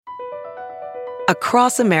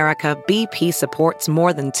Across America, BP supports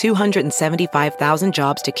more than 275,000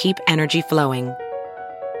 jobs to keep energy flowing.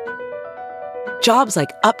 Jobs like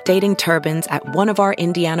updating turbines at one of our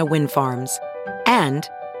Indiana wind farms and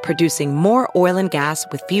producing more oil and gas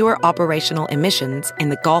with fewer operational emissions in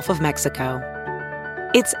the Gulf of Mexico.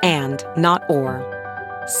 It's and, not or.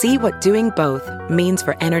 See what doing both means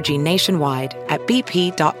for energy nationwide at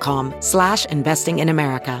bp.com/investing in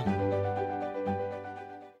America.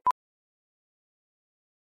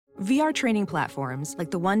 VR training platforms,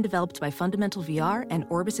 like the one developed by Fundamental VR and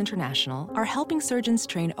Orbis International, are helping surgeons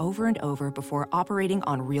train over and over before operating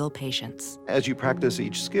on real patients. As you practice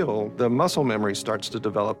each skill, the muscle memory starts to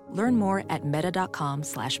develop. Learn more at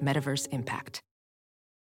meta.com/metaverse impact.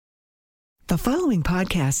 The following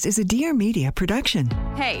podcast is a Dear Media production.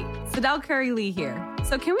 Hey, Sidel Curry Lee here.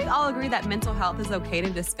 So can we all agree that mental health is okay to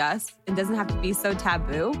discuss and doesn't have to be so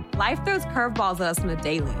taboo? Life throws curveballs at us on a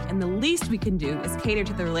daily, and the least we can do is cater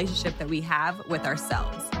to the relationship that we have with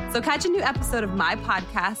ourselves. So catch a new episode of my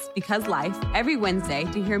podcast, Because Life, every Wednesday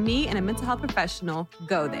to hear me and a mental health professional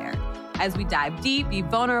go there. As we dive deep, be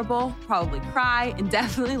vulnerable, probably cry, and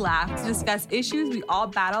definitely laugh to discuss issues we all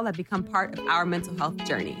battle that become part of our mental health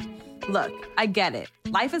journey. Look, I get it.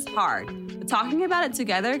 Life is hard, but talking about it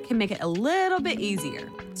together can make it a little bit easier.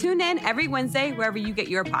 Tune in every Wednesday wherever you get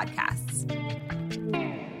your podcasts.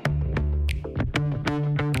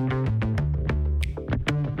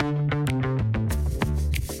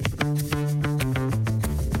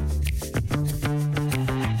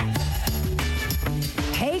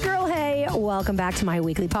 Hey girl, hey. Welcome back to my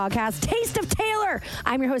weekly podcast, Taste of Taylor.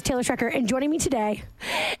 I'm your host, Taylor Schrecker, and joining me today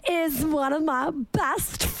is one of my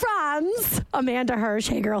best friends, Amanda Hirsch.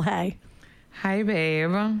 Hey girl, hey. Hi,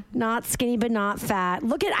 babe. Not skinny, but not fat.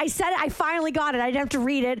 Look at, I said it, I finally got it. I didn't have to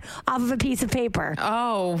read it off of a piece of paper.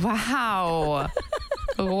 Oh, wow.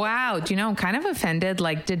 Wow. Do you know, I'm kind of offended.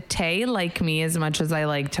 Like, did Tay like me as much as I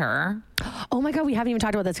liked her? Oh my God, we haven't even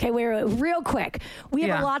talked about this. Okay, wait, real quick. We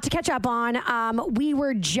have a lot to catch up on. We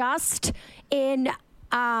were just in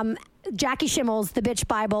Jackie Schimmel's The Bitch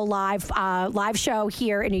Bible live show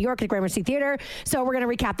here in New York at Gramercy Theater. So we're going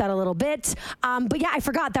to recap that a little bit. But yeah, I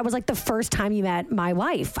forgot that was like the first time you met my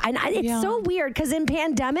wife. And it's so weird because in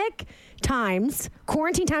pandemic times,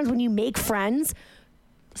 quarantine times, when you make friends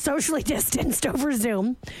socially distanced over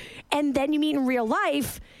Zoom and then you meet in real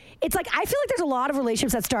life, it's like, I feel like there's a lot of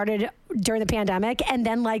relationships that started during the pandemic. And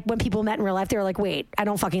then like when people met in real life, they were like, wait, I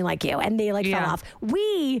don't fucking like you. And they fell off.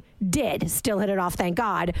 We did still hit it off, thank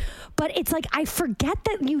God. But it's like, I forget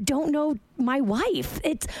that you don't know my wife.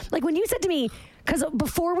 It's like when you said to me, because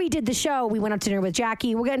before we did the show, we went out to dinner with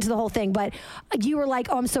Jackie. We'll get into the whole thing. But you were like,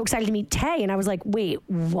 oh, I'm so excited to meet Tay. And I was like, wait,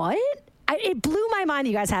 what? It blew my mind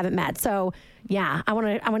that you guys haven't met. So yeah, I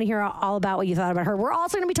want to hear all about what you thought about her. We're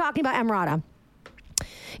also going to be talking about Emrata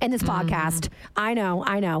in this podcast. I know.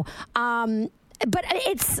 But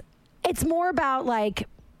it's more about like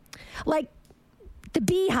the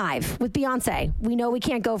Beehive with Beyonce. We know we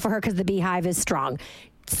can't go for her because the Beehive is strong.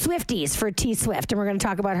 Swifties for T Swift, and we're going to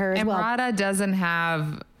talk about her as well. Emrata doesn't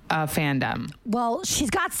have a fandom. Well, she's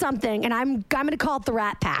got something, and I'm going to call it the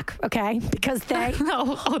Rat Pack, okay? Because they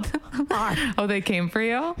are. Oh, they came for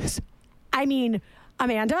you? I mean,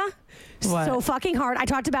 Amanda, what? So fucking hard. I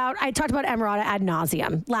talked about Emrata ad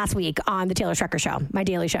nauseum last week on the Taylor Schrecker Show, my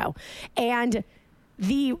daily show. And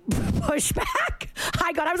the pushback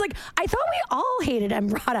I got, I was like, I thought we all hated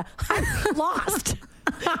Emrata. I'm lost.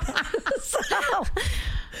 So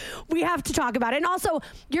we have to talk about it. And also,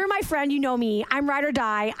 you're my friend. You know me. I'm ride or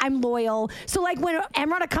die. I'm loyal. So like when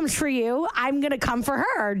Emrata comes for you, I'm going to come for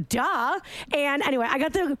her. Duh. And anyway, I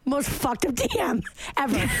got the most fucked up DM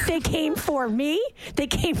ever. They came for me. They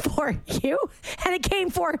came for you. And it came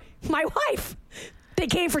for my wife. They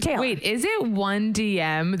came for Taylor. Wait, is it one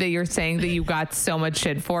DM that you're saying that you got so much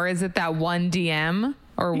shit for? Is it that one DM?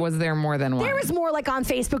 Or was there more than one? There was more like on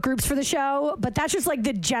Facebook groups for the show, but that's just like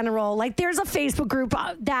the general, like there's a Facebook group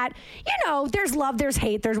that, you know, there's love, there's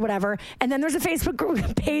hate, there's whatever. And then there's a Facebook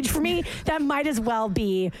group page for me that might as well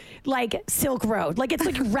be like Silk Road. Like it's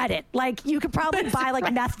like Reddit. Like you could probably buy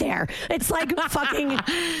like meth there. It's like fucking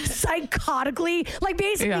psychotically, like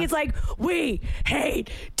basically it's like, we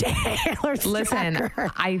hate Taylor Schrecker. Listen,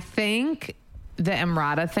 I think the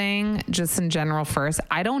Emrata thing, just in general first,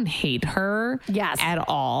 I don't hate her at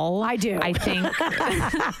all. I do. I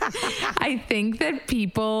think that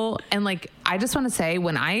people, and like, I just want to say,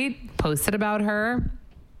 when I posted about her,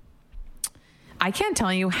 I can't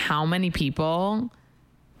tell you how many people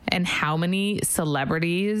and how many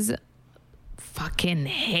celebrities fucking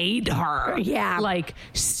hate her. Yeah. Like,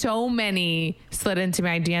 so many slid into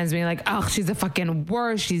my DMs being like, oh, she's the fucking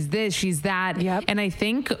worst. She's this, she's that. Yep. And I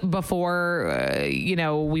think before,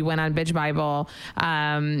 we went on Bitch Bible,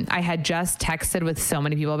 I had just texted with so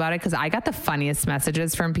many people about it because I got the funniest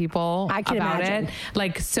messages from people about imagine. it.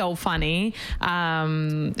 Like, so funny.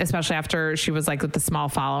 Especially after she was like with the small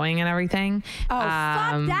following and everything. Oh,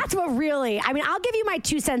 fuck. That's what really, I mean, I'll give you my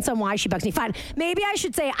 2 cents on why she bugs me. Fine. Maybe I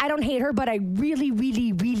should say I don't hate her, but I really,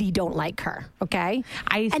 really, really don't like her. Okay?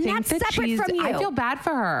 I think that's that separate from you. I feel bad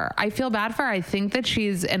for her. I think that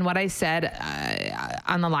she's, and what I said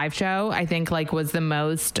on the live show, I think like was the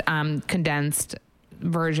most condensed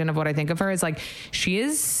version of what I think of her is like, she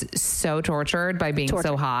is so tortured by being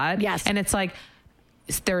so hot. Yes. And it's like,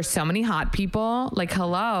 there are so many hot people. Like,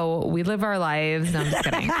 hello, we live our lives. No, I'm just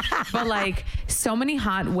kidding. But like, so many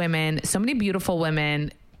hot women, so many beautiful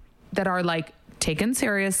women that are like taken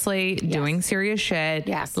seriously, doing serious shit.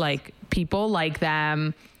 Yes. Like, people like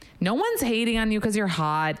them. No one's hating on you because you're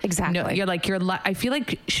hot. Exactly. No, I feel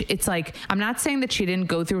like it's like, I'm not saying that she didn't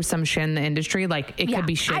go through some shit in the industry. Like, it could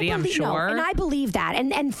be shitty, I'm sure. No, and I believe that.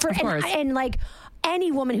 And like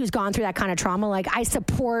any woman who's gone through that kind of trauma, like I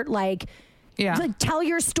support like, yeah. Like, tell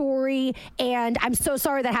your story, and I'm so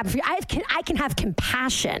sorry that happened for you. I can have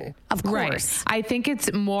compassion, of course. Right. I think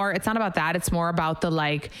it's not about that. It's more about the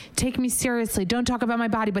like, take me seriously. Don't talk about my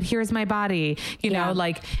body, but here's my body. You know,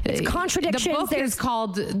 like it's contradictions.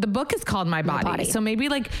 The book is called My Body. So maybe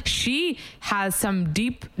like she has some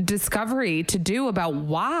deep discovery to do about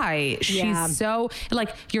why she's so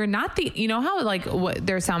like, you're not how like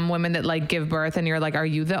there's some women that like give birth and you're like, are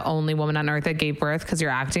you the only woman on earth that gave birth because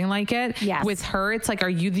you're acting like it? Yes. With her, it's like, are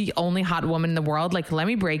you the only hot woman in the world? Like, let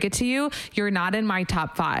me break it to you. You're not in my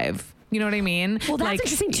top 5. You know what I mean? Well, that's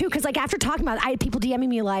interesting too, because like after talking about it, I had people DMing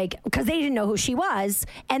me like, because they didn't know who she was,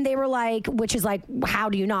 and they were like, which is like, how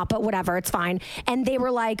do you not? But whatever, it's fine. And they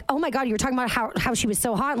were like, oh my God, you were talking about how she was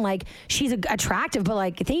so hot and like she's attractive, but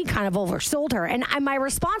like I think you kind of oversold her. And my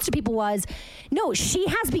response to people was, no, she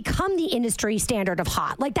has become the industry standard of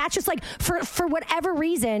hot. Like that's just like for whatever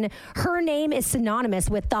reason, her name is synonymous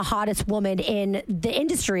with the hottest woman in the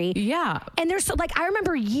industry. Yeah. And there's like, I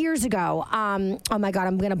remember years ago, oh my God,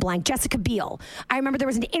 I'm gonna blank. Jessica Biel. I remember there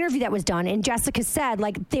was an interview that was done and Jessica said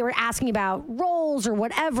like they were asking about roles or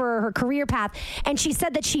whatever, her career path. And she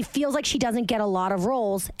said that she feels like she doesn't get a lot of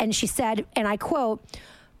roles. And she said, and I quote,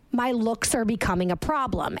 my looks are becoming a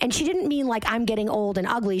problem. And she didn't mean like I'm getting old and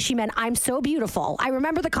ugly. She meant I'm so beautiful. I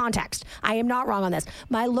remember the context. I am not wrong on this.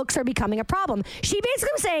 My looks are becoming a problem. She basically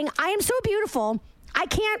was saying, I am so beautiful, I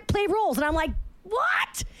can't play roles. And I'm like,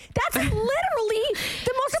 what? That's literally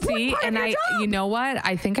the most important part of your job. You know what?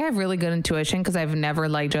 I think I have really good intuition because I've never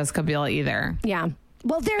liked Jessica Biel either. Yeah.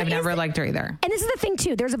 Well, I've never liked her either. And this is the thing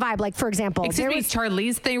too. There's a vibe. Like for example,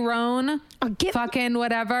 Charlize Theron, fucking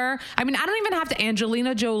whatever. I mean, I don't even have to.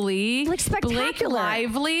 Angelina Jolie, like spectacular. Blake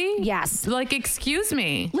Lively. Yes. Like, excuse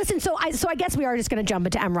me. Listen, so I guess we are just going to jump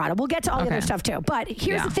into Emrata. We'll get to all the other stuff too. But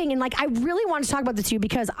here's the thing, and like I really want to talk about this to you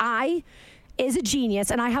because I is a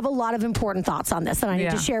genius and I have a lot of important thoughts on this that I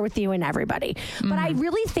need to share with you and everybody. But I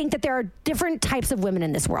really think that there are different types of women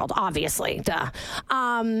in this world, obviously. Duh.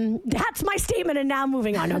 That's my statement and now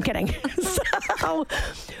moving on. No, I'm kidding.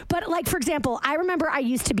 But like, for example, I remember I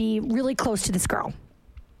used to be really close to this girl.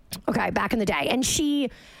 Okay, back in the day. And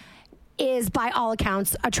she is by all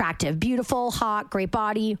accounts attractive, beautiful, hot, great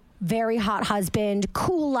body, very hot husband,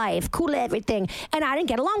 cool life, cool everything. And I didn't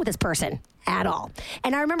get along with this person at all.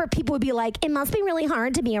 And I remember people would be like, it must be really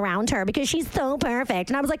hard to be around her because she's so perfect.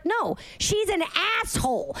 And I was like, no, she's an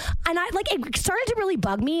asshole. And I like, it started to really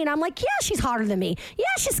bug me. And I'm like, yeah, she's hotter than me. Yeah,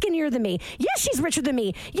 she's skinnier than me. Yeah, she's richer than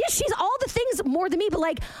me. Yeah, she's all the things more than me. But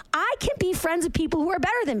like, I can be friends with people who are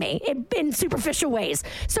better than me in superficial ways.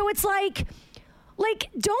 So it's like,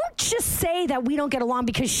 don't just say that we don't get along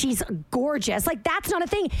because she's gorgeous. Like, that's not a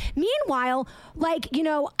thing. Meanwhile, like, you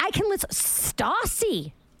know, I can list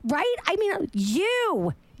Stassi, right? I mean,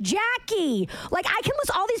 you, Jackie. Like, I can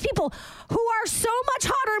list all these people who are so much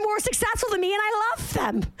hotter and more successful than me, and I love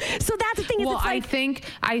them. So that's the thing. Well, I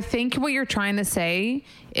think what you're trying to say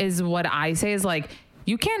is what I say is like,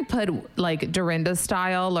 you can't put like Dorinda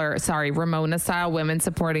style Ramona style women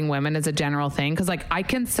supporting women as a general thing. Cause like I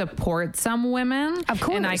can support some women, of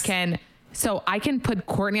course, and I can So I can put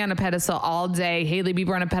Courtney on a pedestal all day, Hailey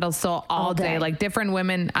Bieber on a pedestal all day, like different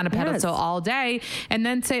women on a pedestal all day, and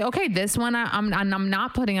then say, okay, this one I'm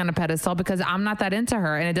not putting on a pedestal because I'm not that into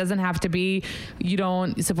her. And it doesn't have to be you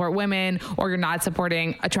don't support women or you're not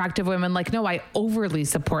supporting attractive women. Like, no, I overly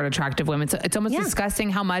support attractive women. So it's almost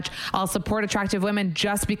disgusting how much I'll support attractive women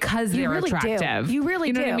just because they're really attractive. You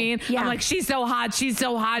really do. You know what I mean? Yeah. I'm like, she's so hot. She's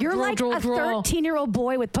so hot. You're like a 13-year-old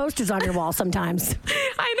boy with posters on your wall sometimes.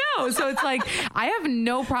 I know. So it's like, I have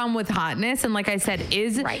no problem with hotness. And like I said,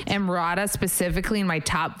 is Emrata specifically in my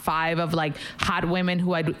top 5 of like hot women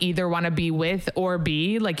who I'd either want to be with or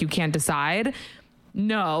be, like you can't decide?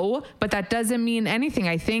 No, but that doesn't mean anything.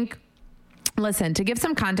 I think, listen, to give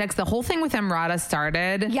some context, the whole thing with Emrata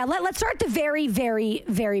started. Yeah, let's start at the very, very,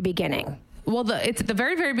 very beginning. Well, it's the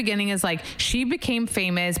very, very beginning is like she became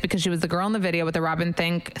famous because she was the girl in the video with the Robin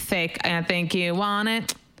Thicke, and I think you want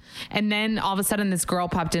it. And then all of a sudden this girl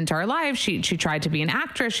popped into our life. She tried to be an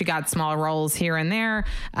actress. She got small roles here and there.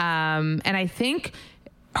 And I think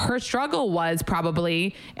her struggle was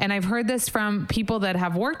probably, and I've heard this from people that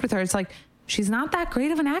have worked with her, it's like, she's not that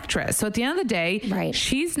great of an actress. So at the end of the day,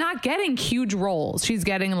 she's not getting huge roles. She's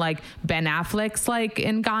getting like Ben Affleck's like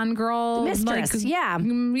in Gone Girl. Mistress, like,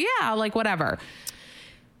 yeah, like whatever.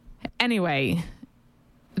 Anyway,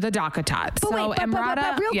 the DACA.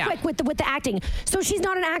 But real quick with the acting. So she's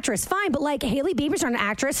not an actress, fine. But like Hailey Bieber's not an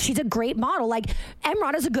actress. She's a great model. Like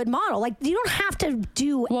Emrata's a good model. Like you don't have to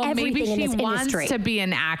do everything in this industry. Maybe she wants to be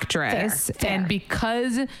an actress, fair. And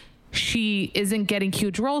because she isn't getting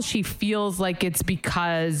huge roles, she feels like it's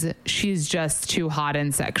because she's just too hot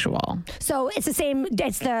and sexual. So it's the same,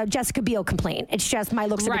 it's the Jessica Biel complaint. It's just my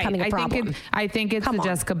looks are becoming a problem. I think it's the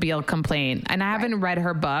Jessica Biel complaint. And I haven't read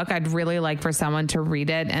her book. I'd really like for someone to read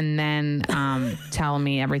it and then tell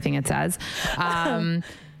me everything it says. And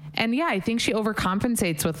yeah, I think she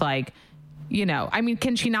overcompensates with like, you know, I mean,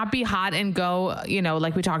 can she not be hot and go, you know,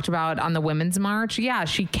 like we talked about on the Women's March? Yeah,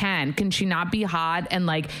 she can. Can she not be hot and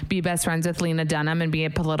like be best friends with Lena Dunham and be a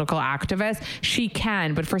political activist? She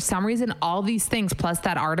can. But for some reason, all these things, plus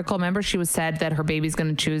that article, remember she was said that her baby's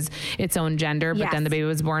going to choose its own gender, but then the baby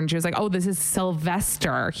was born and she was like, oh, this is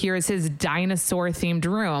Sylvester. Here's his dinosaur themed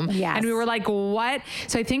room. Yes. And we were like, what?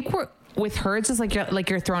 So I think with her, it's just like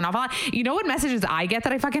you're thrown off a lot. You know what messages I get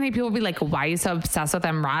that I fucking hate? People be like, why are you so obsessed with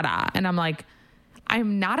Emrata? And I'm like,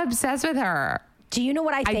 I'm not obsessed with her. Do you know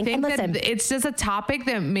what I think? And listen, that it's just a topic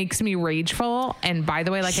that makes me rageful. And by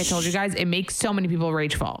the way, like I told you guys, it makes so many people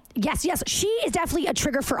rageful. Yes. She is definitely a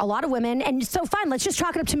trigger for a lot of women. And so fine, let's just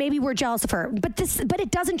chalk it up to maybe we're jealous of her. But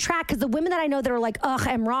it doesn't track because the women that I know that are like, ugh,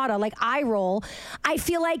 Emrata, like eye roll, I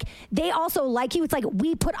feel like they also like you. It's like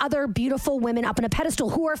we put other beautiful women up on a pedestal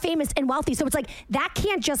who are famous and wealthy. So it's like that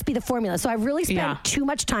can't just be the formula. So I've really spent too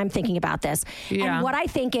much time thinking about this. Yeah. And what I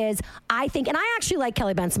think is, and I actually like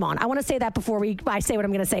Kelly Ben-Simone. I want to say that before I say what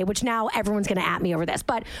I'm going to say, which now everyone's going to at me over this.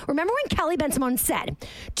 But remember when Kelly Ben-Simone said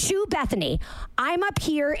to Bethany, I'm up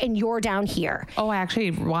here and you're down here. Oh, I actually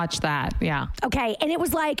watched that. Yeah. Okay. And it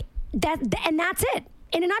was like that. And that's it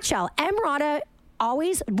in a nutshell. Emrata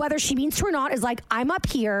always, whether she means to or not, is like, I'm up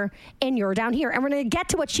here and you're down here. And we're going to get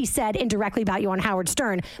to what she said indirectly about you on Howard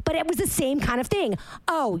Stern. But it was the same kind of thing.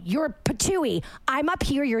 Oh, you're patooey. I'm up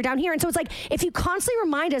here, you're down here. And so it's like, if you constantly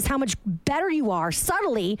remind us how much better you are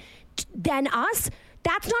subtly than us,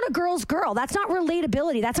 that's not a girl's girl. That's not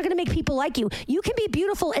relatability. That's not going to make people like you. You can be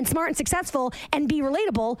beautiful and smart and successful and be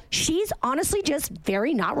relatable. She's honestly just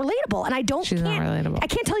very not relatable. And She's not relatable. I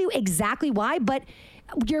can't tell you exactly why, but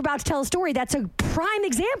you're about to tell a story that's a prime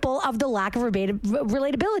example of the lack of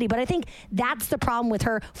relatability. But I think that's the problem with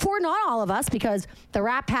her for not all of us, because the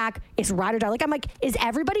Rat Pack is ride or die. Like, I'm like, is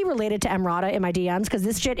everybody related to Emrata in my DMs? Because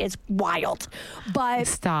this shit is wild. But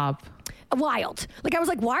stop. Wild. Like, I was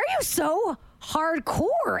like, why are you so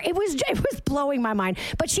hardcore? It was blowing my mind.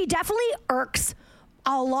 But she definitely irks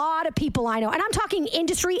a lot of people I know. And I'm talking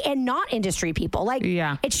industry and not industry people. Like,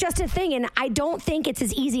 it's just a thing. And I don't think it's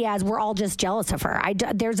as easy as we're all just jealous of her.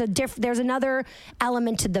 There's another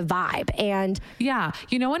element to the vibe. And yeah,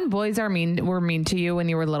 you know, when boys were mean to you when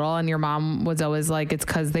you were little, and your mom was always like, it's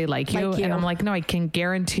because they like you. And I'm like, no, I can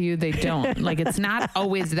guarantee you they don't. Like, it's not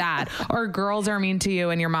always that. Or girls are mean to you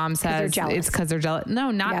and your mom says it's because they're jealous. No,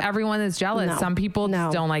 not everyone is jealous. No. Some people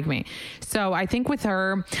just don't like me. So I think with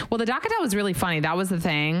her, well, the DACA was really funny. That was the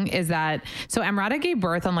thing, is that so Emrata gave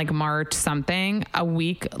birth on like March something,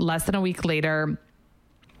 less than a week later,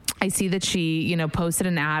 I see that she, you know, posted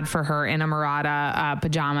an ad for her Inamorata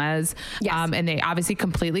pajamas. Yes. And they obviously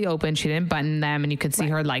completely open. She didn't button them, and you could see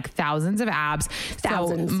her like thousands of abs.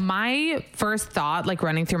 Thousands. So my first thought, like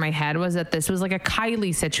running through my head, was that this was like a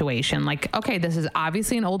Kylie situation. Like, okay, this is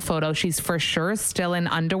obviously an old photo. She's for sure still in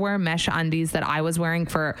underwear mesh undies that I was wearing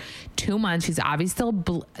for 2 months. She's obviously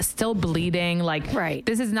still bleeding. Like,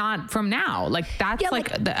 this is not from now. Like, that's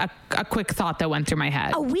a quick thought that went through my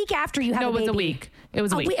head. A week after you have a baby. No, it was a week. It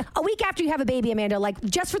was a week. A week after you have a baby, Amanda, like,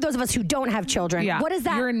 just for those of us who don't have children, what is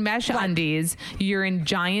that? You're in mesh undies. You're in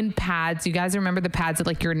giant pads. You guys remember the pads that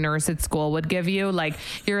like your nurse at school would give you? Like,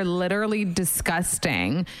 you're literally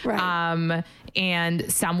disgusting. Right. And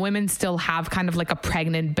some women still have kind of like a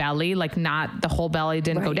pregnant belly, like not the whole belly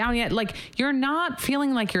didn't go down yet. Like, you're not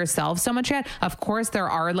feeling like yourself so much yet. Of course, there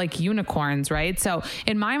are like unicorns, right? So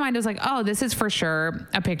in my mind, it was like, oh, this is for sure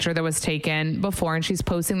a picture that was taken before, and she's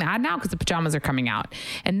posting the ad now because the pajamas are coming out.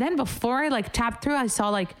 And then before I like tapped through, I saw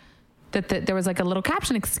like that there was like a little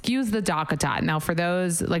caption, "Excuse the Dakatat." Now, for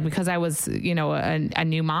those, like, because I was, you know, a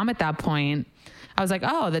new mom at that point, I was like,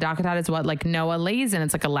 oh, the Dakatat is what like Noah lays in.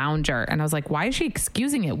 It's like a lounger. And I was like, why is she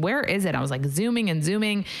excusing it? Where is it? I was like zooming.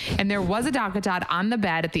 And there was a Dakatat on the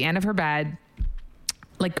bed at the end of her bed,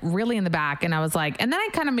 like really in the back. And I was like, and then I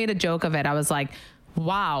kind of made a joke of it. I was like,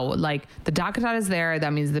 wow, like the Dakatat is there.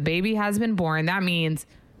 That means the baby has been born. That means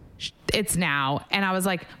it's now. And I was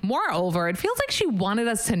like, moreover, it feels like she wanted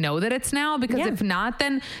us to know that it's now, because if not,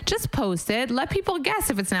 then just post it. Let people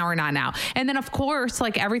guess if it's now or not now. And then of course,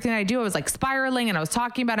 like everything I do, I was like spiraling and I was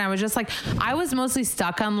talking about it. And I was just like, I was mostly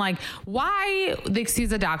stuck on like, why the Excuse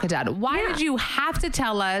the Dakatat? Why did you have to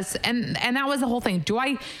tell us? And that was the whole thing. Do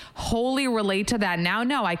I wholly relate to that now?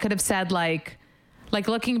 No, I could have said like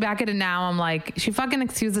looking back at it now, I'm like, she fucking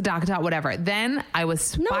excused the Dakatat, whatever. Then I was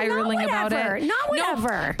spiraling about it. Not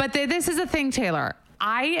whatever. No, but this is the thing, Taylor.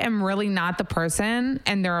 I am really not the person,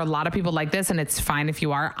 and there are a lot of people like this, and it's fine if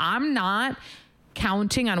you are. I'm not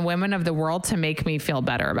counting on women of the world to make me feel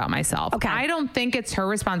better about myself. Okay. I don't think it's her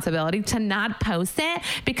responsibility to not post it,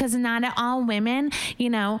 because not all women, you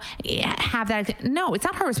know, have that. No, it's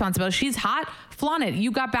not her responsibility. She's hot. Flaunt it. You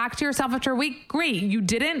got back to yourself after a week. Great. You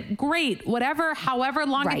didn't. Great. Whatever, however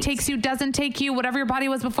long it takes you, doesn't take you, whatever your body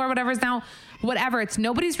was before, whatever is now, whatever. It's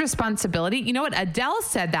nobody's responsibility. You know what? Adele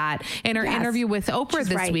said that in her interview with Oprah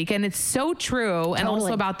this week. And it's so true. And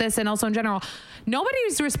also about this, and also in general,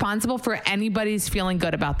 nobody's responsible for anybody's feeling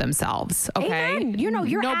good about themselves. Okay. Amen. You know,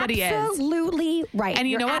 you're nobody absolutely right. And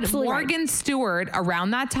you know what? Morgan Stewart around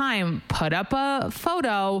that time put up a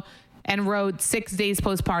photo and wrote 6 days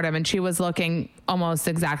postpartum, and she was looking almost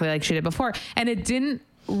exactly like she did before. And it didn't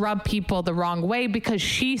rub people the wrong way, because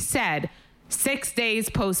she said 6 days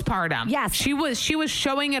postpartum. Yes. She was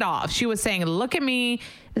showing it off. She was saying, look at me.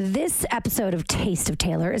 This episode of Taste of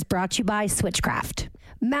Taylor is brought to you by Switchcraft.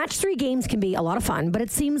 Match 3 games can be a lot of fun, but it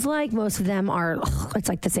seems like most of them are, it's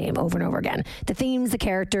like the same over and over again. The themes, the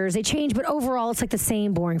characters, they change, but overall it's like the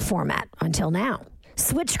same boring format until now.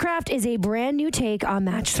 Switchcraft is a brand new take on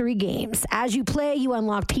Match 3 games. As you play, you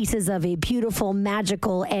unlock pieces of a beautiful,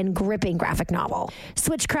 magical, and gripping graphic novel.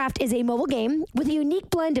 Switchcraft is a mobile game with a unique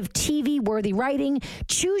blend of TV-worthy writing,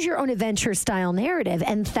 choose-your-own-adventure-style narrative,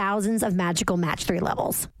 and thousands of magical Match 3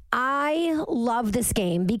 levels. I love this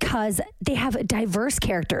game because they have diverse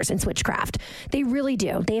characters in Switchcraft. They really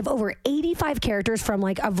do. They have over 85 characters from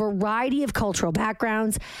like a variety of cultural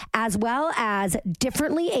backgrounds, as well as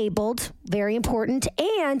differently abled, very important,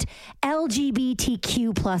 and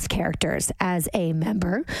LGBTQ plus characters. As a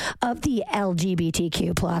member of the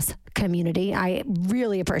LGBTQ plus community, I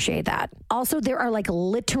really appreciate that. Also, there are like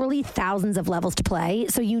literally thousands of levels to play,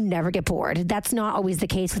 so you never get bored. That's not always the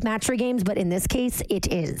case with Match 3 games, but in this case,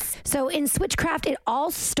 it is. So in Switchcraft, it all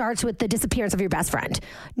starts with the disappearance of your best friend.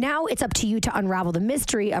 Now it's up to you to unravel the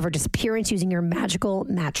mystery of her disappearance using your magical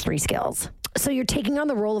Match 3 skills. So you're taking on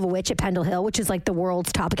the role of a witch at Pendle Hill, which is like the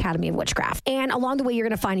world's top academy of witchcraft. And along the way, you're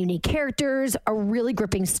going to find unique characters, a really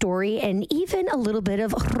gripping story, and even a little bit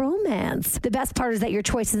of romance. The best part is that your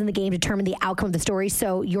choices in the game determine the outcome of the story,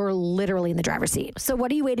 so you're literally in the driver's seat. So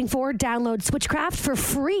what are you waiting for? Download Switchcraft for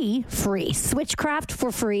free. Switchcraft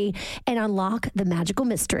for free, and unlock the magical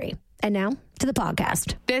mystery. And now to the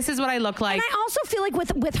podcast. This is what I look like. And I also feel like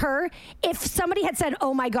with her, if somebody had said,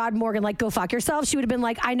 oh my God, Morgan, like go fuck yourself, she would have been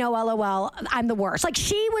like, I know, LOL, I'm the worst. Like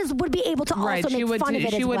she would be able to also make fun of it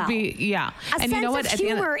as well. She would be, yeah. A sense of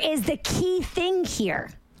humor is the key thing here.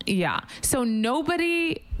 Yeah. So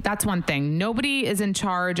that's one thing. Nobody is in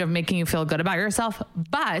charge of making you feel good about yourself,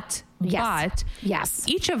 but But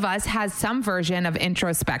each of us has some version of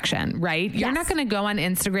introspection, right? You're not going to go on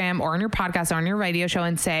Instagram or on your podcast or on your radio show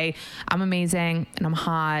and say, I'm amazing and I'm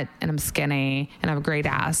hot and I'm skinny and I have a great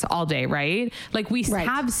ass all day, right? Like we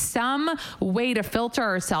have some way to filter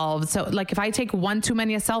ourselves. So like if I take one too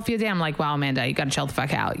many a selfie a day, I'm like, wow, Amanda, you got to chill the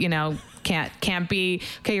fuck out. You know, can't be,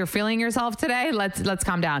 okay, you're feeling yourself today. Let's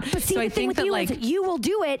calm down. But see, so I think that like you will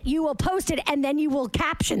do it, you will post it, and then you will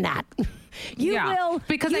caption that. You will.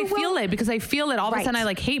 Because I feel it. All of a sudden I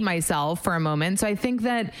like hate myself for a moment. So I think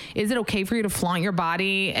that, is it okay for you to flaunt your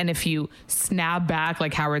body? And if you snap back,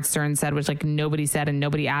 like Howard Stern said, which like nobody said and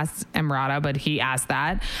nobody asked Emrata, but he asked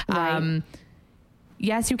that. Right.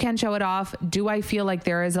 Yes, you can show it off. Do I feel like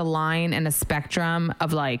there is a line and a spectrum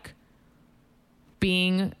of like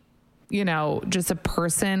being, you know, just a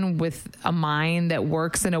person with a mind that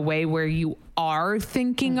works in a way where you are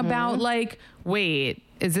thinking about like, wait,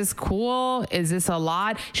 is this cool? Is this a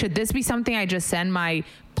lot? Should this be something I just send my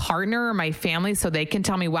partner or my family so they can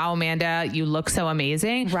tell me, wow, Amanda, you look so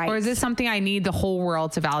amazing? Right. Or is this something I need the whole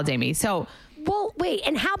world to validate me? So, well, wait,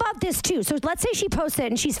 and how about this too? So let's say she posts it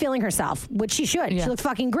and she's feeling herself, which she should. Yeah. She looks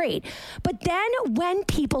fucking great. But then when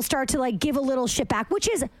people start to like give a little shit back, which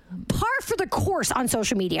is par for the course on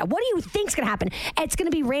social media, what do you think's going to happen? It's going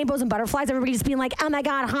to be rainbows and butterflies. Everybody just being like, oh my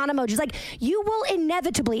God, heart emojis. Like you will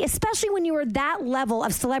inevitably, especially when you are that level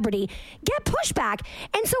of celebrity, get pushback.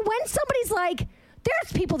 And so when somebody's like,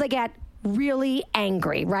 there's people that get really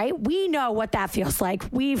angry, right? We know what that feels like.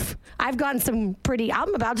 I've gotten some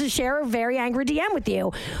I'm about to share a very angry DM with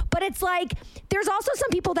you, but it's like, there's also some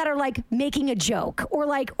people that are like making a joke or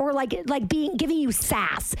giving you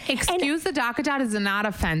sass. Excuse the Dot is not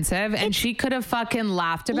offensive, and she could have fucking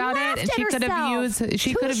laughed about it, and she could have used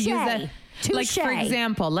it. Like, for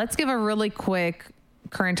example, let's give a really quick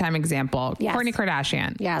current time example. Yes. Kourtney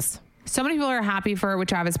Kardashian. Yes. So many people are happy for her with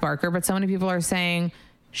Travis Barker, but so many people are saying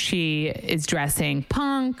she is dressing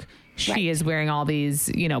punk. She is wearing all these,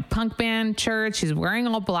 you know, punk band shirts. She's wearing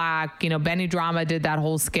all black. You know, Benny Drama did that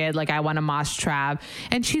whole skit, like, I want a mosh trap.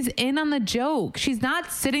 And she's in on the joke. She's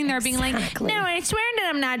not sitting there being like, no, I swear that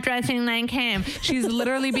I'm not dressing like him. She's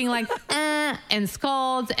literally being like, and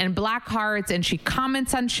scolds and black hearts. And she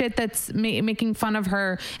comments on shit that's making fun of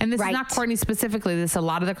her. And this is not Kourtney specifically. This is a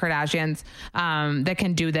lot of the Kardashians that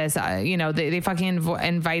can do this. You know, they fucking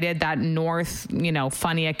invited that North, you know,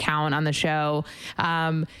 funny account on the show.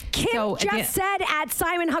 Kim just said at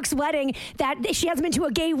Simon Huck's wedding that she hasn't been to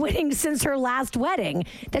a gay wedding since her last wedding.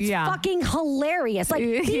 That's fucking hilarious. Like,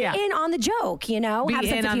 be in on the joke, you know? Be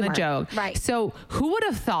in on the joke. Right. So who would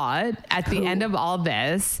have thought at the end of all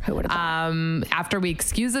this, after we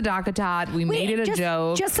excused the Dot, we made it a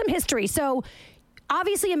joke. Just some history. So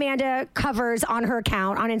obviously, Amanda covers on her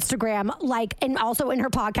account on Instagram, like, and also in her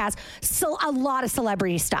podcast, so a lot of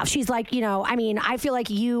celebrity stuff. She's like, you know, I mean, I feel like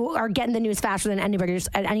you are getting the news faster than any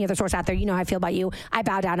other source out there. You know how I feel about you. I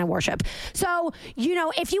bow down and worship. So, you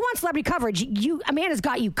know, if you want celebrity coverage, Amanda's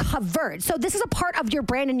got you covered. So this is a part of your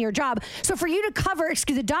brand and your job. So for you to cover,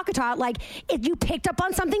 excuse the Dot, like, if you picked up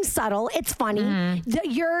on something subtle, it's funny.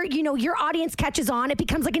 Your audience catches on. It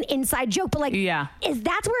becomes like an inside joke. But like,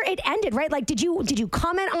 that's where it ended, right? Like, did you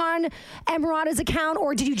comment on Emrata's account,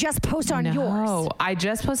 or did you just post on yours? No, I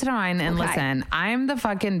just posted on mine. And listen, I'm the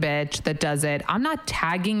fucking bitch that does it. I'm not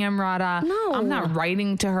tagging Emrata. No. I'm not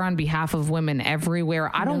writing to her on behalf of women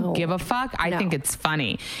everywhere. I don't give a fuck. I think it's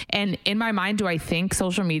funny. And in my mind, do I think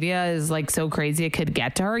social media is like so crazy it could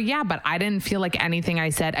get to her? Yeah, but I didn't feel like anything I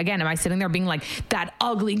said. Again, am I sitting there being like, that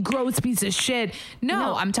ugly, gross piece of shit?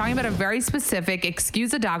 No. I'm talking about a very specific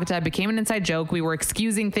excuse a Dot. It became an inside joke. We were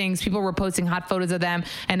excusing things. People were posting hot photos of them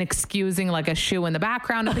and excusing like a shoe in the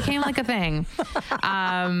background. It became like a thing.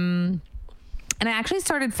 And I actually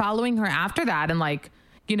started following her after that. And like,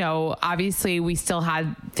 you know, obviously we still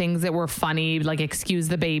had things that were funny, like excuse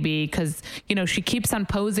the baby. Cause you know, she keeps on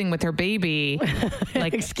posing with her baby,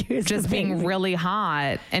 like just being really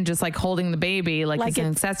hot and just like holding the baby, like it's an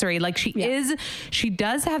accessory. Like she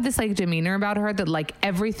does have this like demeanor about her that like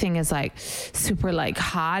everything is like super like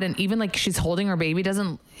hot. And even like she's holding her baby,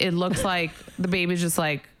 it looks like the baby's just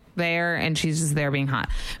like there and she's just there being hot.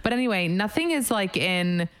 But anyway, nothing is like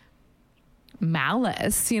in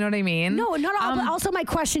malice, you know what I mean? No, not all. But also my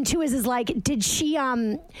question too is like, did you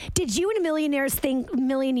in a million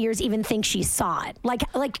years even think she saw it? Like,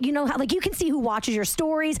 you know, how, like you can see who watches your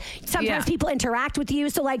stories. Sometimes people interact with you.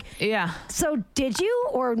 So like, so did you,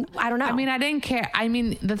 or I don't know. I mean, I didn't care. I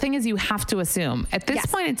mean, the thing is you have to assume at this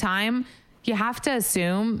point in time, you have to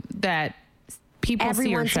assume that people see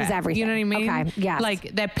your shit. Sees everything. You know what I mean? Okay. Yeah.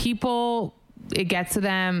 Like that people it gets to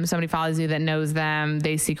them. Somebody follows you that knows them.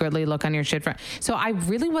 They secretly look on your shit. So I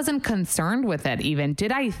really wasn't concerned with it even.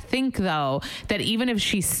 Did I think, though, that even if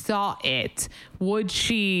she saw it, would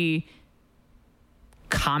she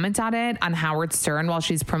comment on it on Howard Stern while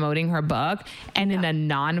she's promoting her book, and in a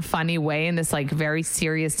non-funny way, in this like very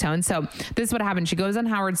serious tone? So this is what happened. She goes on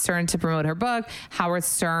Howard Stern to promote her book. Howard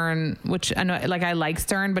Stern, which I know, like, I like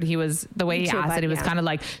Stern, but he was, the way he asked it, he was kind of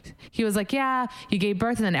like, he was like, yeah, you gave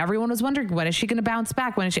birth, and then everyone was wondering, when is she going to bounce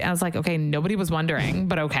back? When is she? And I was like, okay, nobody was wondering,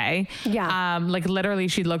 but okay. Yeah. Like literally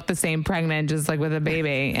she looked the same pregnant, just like with a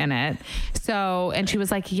baby in it. So, and she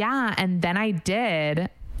was like, yeah. And then I did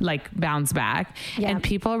like bounce back, and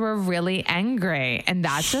people were really angry, and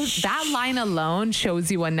that line alone shows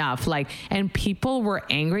you enough. Like, and people were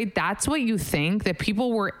angry. That's what you think, that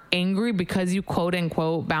people were angry because you quote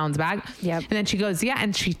unquote bounce back. And then she goes, yeah,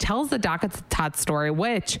 and she tells the Dakatat story,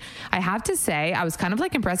 which I have to say I was kind of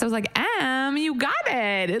like impressed. I was like, you got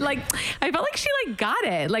it. Like, I felt like she like got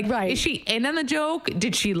it. Like, is she in on the joke?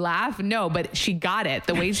 Did she laugh? No, but she got it.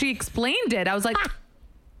 The way she explained it, I was like,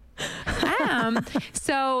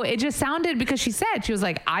 so it just sounded, because she was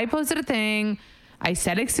like, I posted a thing, I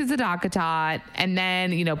said excuse the Dakatat, and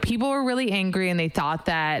then, you know, people were really angry, and they thought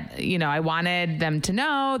that, you know, I wanted them to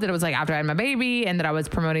know that it was like after I had my baby, and that I was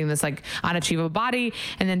promoting this like unachievable body.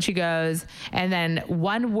 And then she goes, and then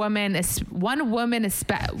one woman, wait,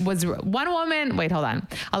 hold on.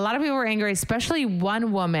 A lot of people were angry, especially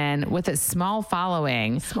one woman with a small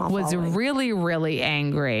following was really, really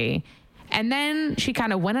angry. And then she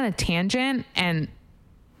kind of went on a tangent, and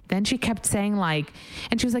then she kept saying like,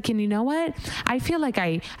 and she was like, and you know what? I feel like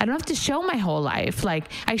I don't have to show my whole life. Like,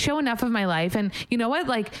 I show enough of my life. And you know what?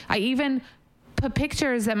 Like, I even put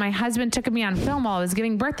pictures that my husband took of me on film while I was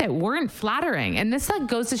giving birth that weren't flattering. And this like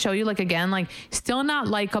goes to show you, like, again, like, still not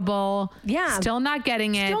likable. Yeah. Still not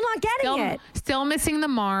getting it. Still missing the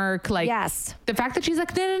mark. Like, the fact that she's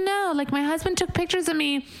like, no, like, my husband took pictures of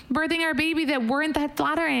me birthing our baby that weren't that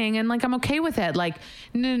flattering, and like, I'm okay with it. Like,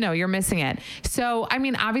 no, you're missing it. So, I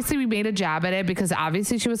mean, obviously we made a jab at it, because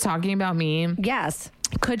obviously she was talking about me. Yes.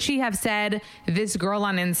 Could she have said this girl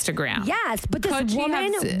on Instagram? Yes, but this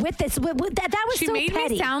woman with that was she so made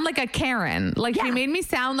petty. Me sound like a Karen. Like, she made me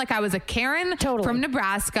sound like I was a Karen from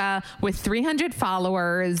Nebraska with 300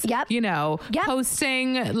 followers. You know,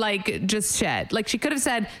 posting like just shit. Like, she could have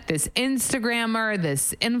said this Instagrammer,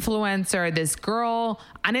 this influencer, this girl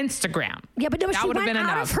on Instagram. Yeah, but no, that she went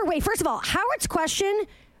out of her way. First of all, Howard's question,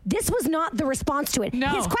 this was not the response to it. No,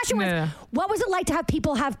 his question was, what was it like to have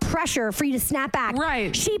people have pressure for you to snap back?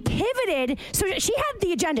 Right. She pivoted. So she had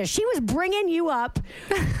the agenda. She was bringing you up.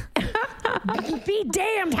 Be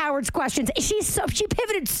damned, Howard's questions. She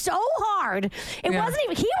pivoted so hard. It wasn't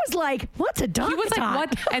even, he was like, what's a Dakatat? He was like,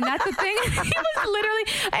 what? And that's the thing. He was literally,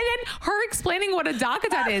 and then her explaining what a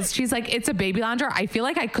Dakatat is. She's like, it's a baby lounger. I feel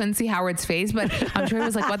like I couldn't see Howard's face, but I'm sure he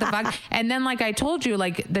was like, what the fuck? And then, like I told you,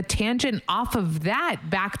 like, the tangent off of that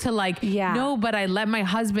back to like, no, but I let my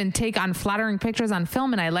husband take unflattering pictures on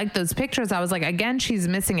film, and I like those pictures. I was like, again, she's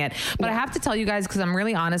missing it. But I have to tell you guys, because I'm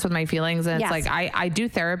really honest with my feelings, and it's like, I do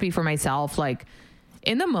therapy for myself. Like,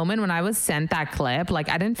 in the moment when I was sent that clip, like,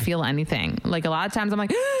 I didn't feel anything. Like, a lot of times I'm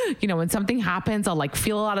like, you know, when something happens, I'll like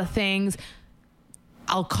feel a lot of things.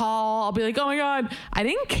 I'll call, I'll be like, oh my God, I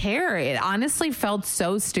didn't care. It honestly felt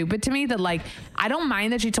so stupid to me that, like, I don't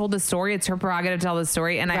mind that she told the story. It's her prerogative to tell the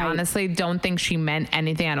story. And I honestly don't think she meant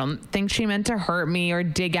anything. I don't think she meant to hurt me or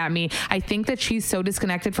dig at me. I think that she's so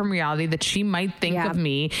disconnected from reality that she might think of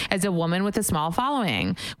me as a woman with a small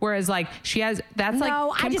following. Whereas, like, she has, that's like,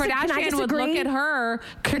 Kim Kardashian would look at her.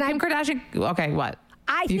 Kim Kardashian, okay, what?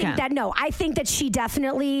 I think that she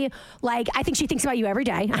definitely, like, I think she thinks about you every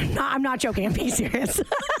day. I'm not joking. I'm being serious.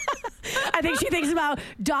 I think she thinks about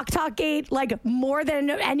Dakatat Gate like more than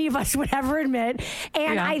any of us would ever admit.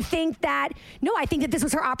 And I think that this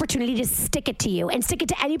was her opportunity to stick it to you and stick it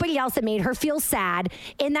to anybody else that made her feel sad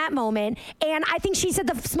in that moment. And I think she said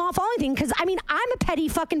the small following thing, because I mean, I'm a petty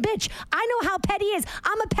fucking bitch. I know how petty is.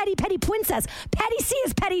 I'm a petty princess. Petty C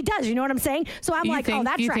is petty does. You know what I'm saying? So I'm like, oh, that's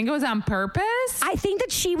right. You think it was on purpose? I think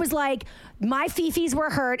that she was like, my fifis were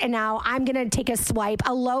hurt, and now I'm going to take a swipe,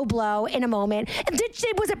 a low blow in a moment.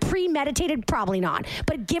 Was it premeditated? Probably not.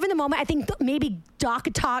 But given the moment, I think maybe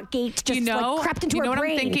Dakatat Gate just like crept into her brain. You know what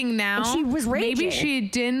I'm thinking now? And she was raging. Maybe she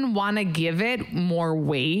didn't want to give it more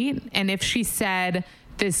weight. And if she said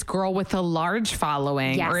this girl with a large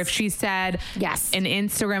following, or if she said an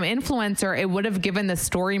Instagram influencer, it would have given the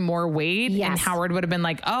story more weight, and Howard would have been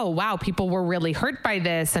like, oh wow, people were really hurt by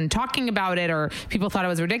this and talking about it, or people thought it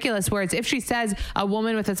was ridiculous. Whereas if she says a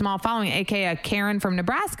woman with a small following, aka Karen from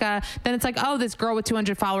Nebraska, then it's like, oh, this girl with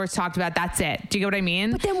 200 followers talked about, that's it. Do you get what I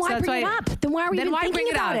mean? But then why bring it up? Then why are we even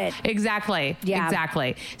thinking about it? Exactly.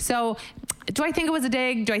 So do I think it was a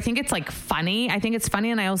dig? Do I think it's like funny? I think it's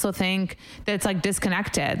funny, and I also think that it's like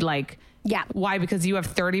disconnected. Like, why? Because you have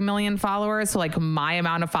 30 million followers, so like my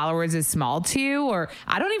amount of followers is small to you, or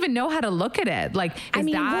I don't even know how to look at it. Like,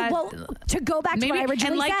 well, to go back to what I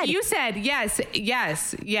originally and like said, you said,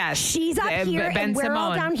 yes. She's up here, and we're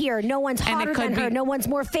all down here. No one's hotter than her. No one's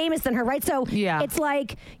more famous than her, right? So it's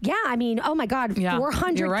like, I mean, oh my God,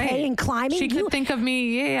 400K and climbing. She could think of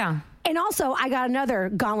me, And also, I got another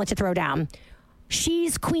gauntlet to throw down.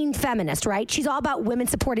 She's queen feminist, right? She's all about women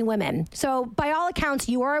supporting women. So by all accounts,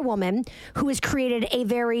 you are a woman who has created a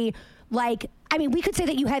very, we could say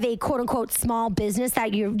that you have a quote unquote small business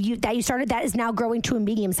that you started that is now growing to a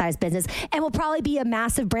medium-sized business and will probably be a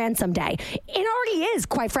massive brand someday. It already is,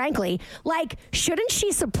 quite frankly. Like, shouldn't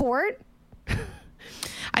she support?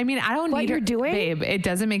 I mean, I don't what need you're her, doing, babe. It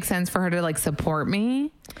doesn't make sense for her to like support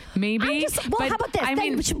me. Maybe. How about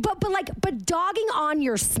this? But dogging on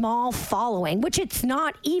your small following, which it's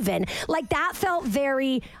not even, like, that felt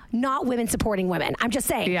very not women supporting women. I'm just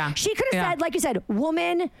saying. Yeah. She could have said, like you said,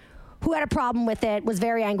 woman who had a problem with it, was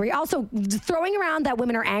very angry. Also, throwing around that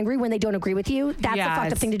women are angry when they don't agree with you, that's a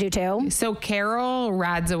fucked up thing to do too. So Carol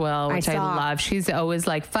Radziwill, which I love, she's always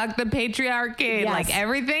like, fuck the patriarchy. Like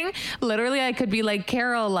everything. Literally, I could be like,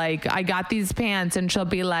 Carol, like, I got these pants, and she'll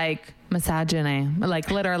be like, misogyny. Like,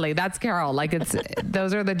 literally, that's Carol. Like, it's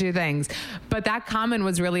those are the two things. But that comment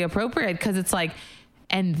was really appropriate, because it's like,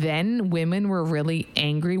 and then women were really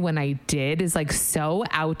angry when I did is like so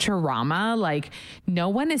outurama. Like, no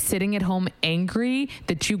one is sitting at home angry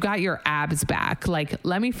that you got your abs back. Like,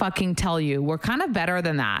 let me fucking tell you, we're kind of better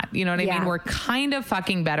than that. You know what I mean? We're kind of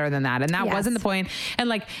fucking better than that. And that wasn't the point. And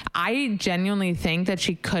like, I genuinely think that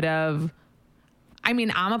she could have, I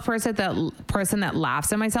mean, I'm a person that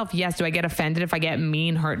laughs at myself. Yes. Do I get offended if I get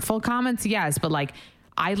mean, hurtful comments? Yes. But like,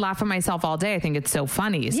 I laugh at myself all day. I think it's so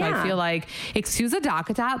funny. So I feel like, excuse a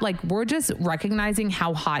Dakatat, like, we're just recognizing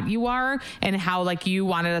how hot you are and how, like, you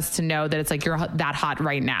wanted us to know that it's like, you're that hot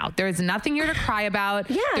right now. There is nothing here to cry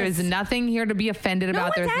about. Yes. There is nothing here to be offended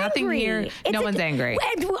about. There's nothing here. No one's angry.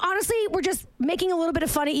 And honestly, we're just making a little bit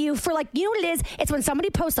of fun at you for, like, you know what it is? It's when somebody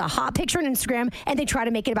posts a hot picture on Instagram and they try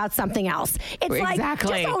to make it about something else. It's like,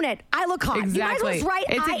 just own it. I look hot. Exactly. You might as well write,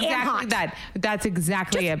 it's I am hot. That's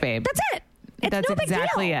exactly it, babe. That's it. That's no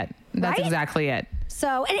exactly big deal, it. That's right? exactly it.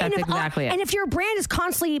 So, that's exactly it. And if your brand is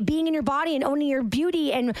constantly being in your body and owning your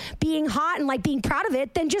beauty and being hot and like being proud of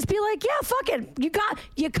it, then just be like, yeah, fuck it. You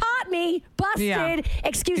caught me. Busted. Yeah.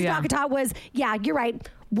 Excuse Dakatat was, you're right.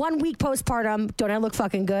 1 week postpartum. Don't I look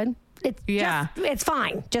fucking good? It's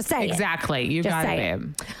fine. Just say it. Exactly. You got it,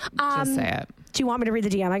 babe. Just say it. Do you want me to read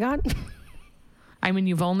the DM I got? I mean,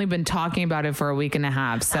 you've only been talking about it for a week and a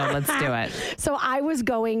half, so let's do it. So I was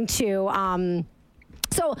going to...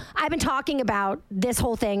 So I've been talking about this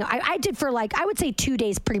whole thing. I did for like, I would say 2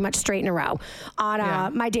 days pretty much straight in a row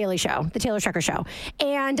on my daily show, the Taylor Strecker Show.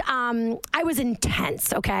 And I was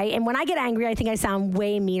intense, okay? And when I get angry, I think I sound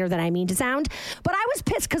way meaner than I mean to sound. But I was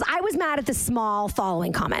pissed because I was mad at the small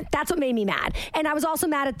following comment. That's what made me mad. And I was also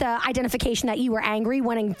mad at the identification that you were angry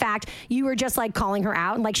when in fact you were just like calling her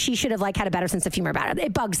out and like she should have like had a better sense of humor about it.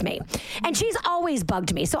 It bugs me. And she's always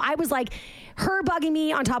bugged me. So I was like, her bugging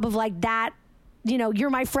me on top of like that, you know, you're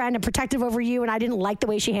my friend and protective over you, and I didn't like the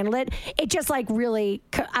way she handled it. It just like really,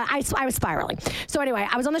 I was spiraling. So anyway,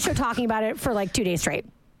 I was on the show talking about it for like 2 days straight.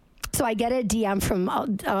 So I get a DM from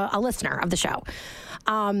a listener of the show.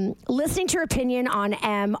 Listening to her opinion on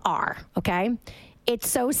MR, okay? It's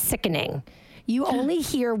so sickening. You only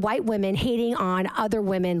hear white women hating on other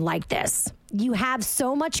women like this. You have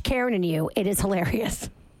so much Karen in you, it is hilarious.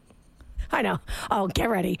 I know. Oh, get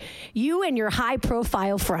ready. You and your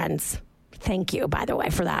high-profile friends. Thank you, by the way,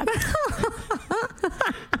 for that.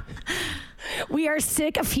 We are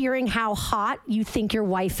sick of hearing how hot you think your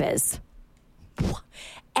wife is.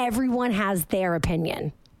 Everyone has their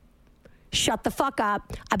opinion. Shut the fuck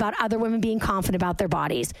up about other women being confident about their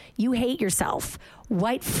bodies. You hate yourself.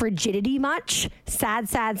 White frigidity much? Sad,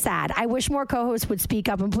 sad, sad. I wish more co-hosts would speak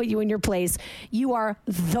up and put you in your place. You are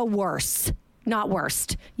the worst. Not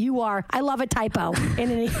worst. You are, I love a typo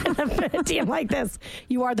in a DM like this.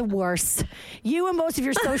 You are the worst. You and most of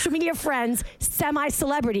your social media friends,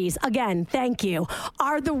 semi-celebrities, again, thank you,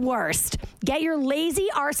 are the worst. Get your lazy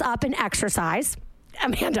arse up and exercise.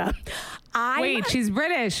 Amanda, wait, she's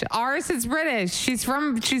British. Ours is British. She's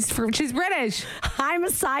British. I'm a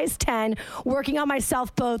size 10, working on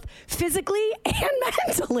myself both physically and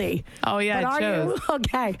mentally. Oh, yeah, but it shows. You?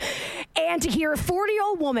 Okay. And to hear a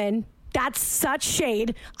 40-year-old woman, that's such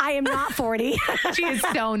shade. I am not 40. She is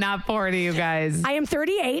so not 40, you guys. I am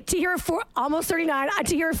 38. To hear almost 39.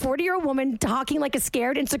 To hear a 40-year-old woman talking like a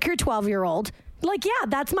scared, insecure 12-year-old. Like, yeah,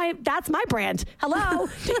 that's my brand. Hello.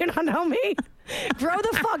 Do you not know me? Grow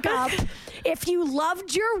the fuck up. If you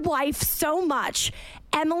loved your wife so much,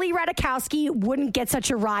 Emily Ratajkowski wouldn't get such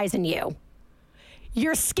a rise in you.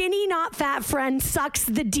 Your skinny, not fat friend sucks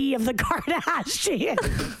the D of the Kardashians.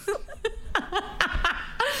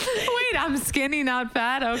 Wait, I'm skinny, not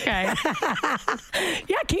fat? Okay.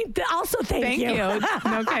 Yeah, also thank you.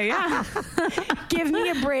 Okay, yeah. Give me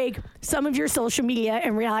a break. Some of your social media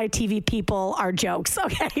and reality TV people are jokes.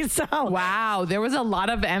 Okay, so. Wow, there was a lot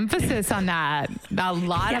of emphasis on that. A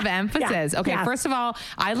lot of emphasis. Okay, first of all,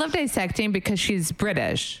 I love dissecting because she's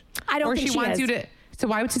British. I don't think she wants is. you to. So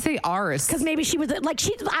why would you say ours? Because maybe she was like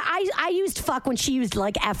I used fuck when she used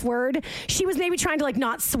like F word. She was maybe trying to like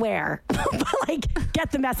not swear, but like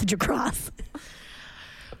get the message across.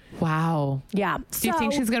 Wow. Yeah. Do you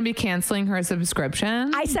think she's going to be canceling her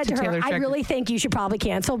subscription? I said to her, I really think you should probably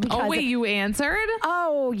cancel because... Oh, wait, you answered?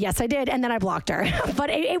 Oh, yes, I did. And then I blocked her.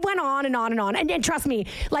 But it went on and on and on. And trust me,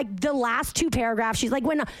 like the last 2 paragraphs, she's like,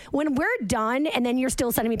 when we're done and then you're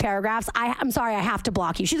still sending me paragraphs, I'm sorry, I have to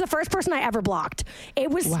block you. She's the first person I ever blocked.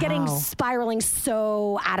 It was spiraling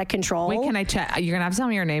so out of control. Wait, can I check? You're going to have to tell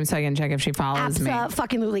me her name so I can check if she follows me.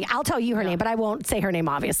 Absolutely. I'll tell you her name, but I won't say her name,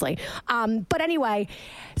 obviously. But anyway...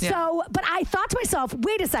 So, but I thought to myself,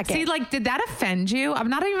 wait a second. See, like, did that offend you? I'm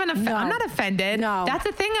not even I'm not offended. No. That's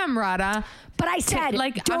the thing, Amrata. But I said,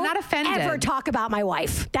 like, I'm not offended. Ever talk about my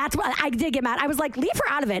wife. That's what I did get mad. I was like, leave her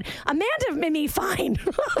out of it. Amanda made me fine.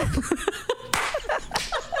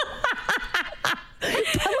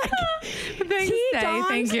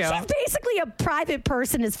 Thank you. She's basically a private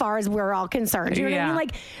person as far as we're all concerned. You know what I mean?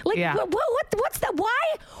 What's that? Why?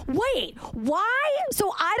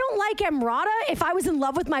 So I don't like Emrata. If I was in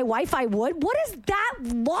love with my wife, I would. What is that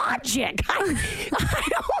logic? I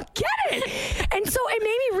don't get it. And so it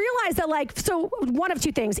made me realize that, like, so one of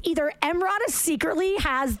two things. Either Emrata secretly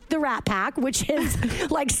has the Rat Pack, which is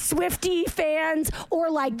like Swiftie fans or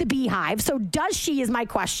like the Beehive. So does she is my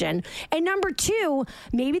question. And number 2,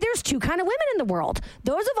 maybe there's 2 kind of women in the world.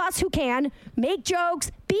 Those of us who can make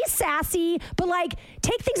jokes, be sassy, but like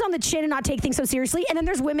take things on the chin and not take things so seriously. And then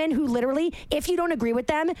there's women who literally, if you don't agree with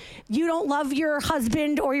them, you don't love your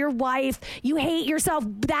husband or your wife, you hate yourself.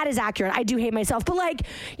 That is accurate. I do hate myself. But like,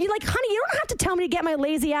 you're like, honey, you don't have to tell me to get my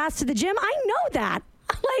lazy ass to the gym. I know that.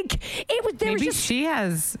 Like it was.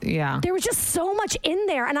 There was just so much in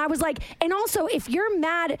there, and I was like, and also if you're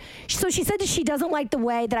mad, so she said that she doesn't like the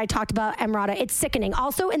way that I talked about Emrata. It's sickening.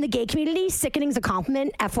 Also in the gay community, sickening is a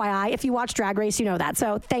compliment. FYI, if you watch Drag Race, you know that.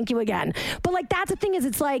 So thank you again. But like that's the thing is,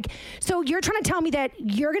 it's like, so you're trying to tell me that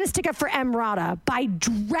you're going to stick up for Emrata by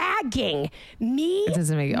dragging me,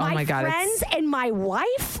 my friends, and my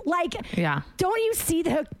wife. Like, don't you see the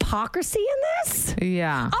hypocrisy in this?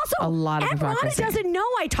 Yeah. Also, a lot of hypocrisy. Emrata doesn't know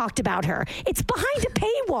I talked about her. It's behind a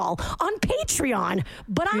paywall on Patreon,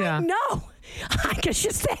 but I know. I guess you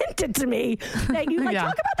sent it to me that you like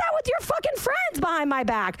talk about that with your fucking friends behind my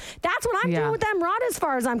back. That's what I'm doing with Emrata as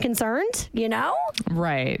far as I'm concerned, you know?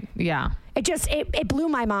 Right. Yeah. It just, it blew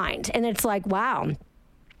my mind. And it's like, wow,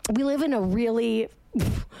 we live in a really,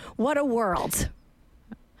 what a world.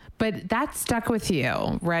 But that stuck with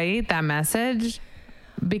you, right? That message?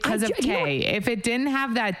 Because of Tay. If it didn't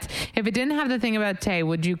have the thing about Tay,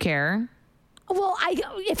 would you care? Well,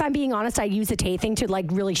 if I'm being honest, I use the Tay thing to like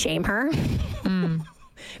really shame her.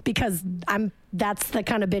 Because that's the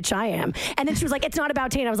kind of bitch I am. And then she was like, it's not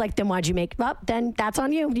about Tay. And I was like, then why'd you make up? Then that's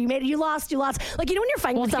on you. You lost. Like, you know, when you're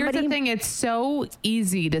fighting with somebody. Here's the thing. It's so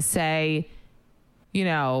easy to say, you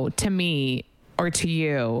know, to me or to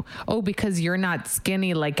you, oh, because you're not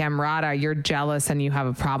skinny like Emrata, you're jealous and you have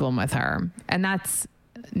a problem with her. And that's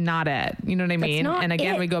not it. You know what I mean? And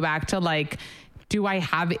again, we go back to like, do I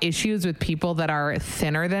have issues with people that are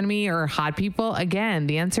thinner than me or hot people? Again,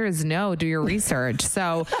 the answer is no. Do your research.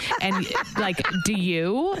 So, and like, do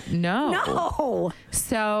you? No.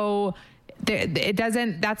 So it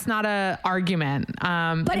doesn't, that's not a argument.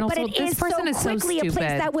 But it is so quickly a place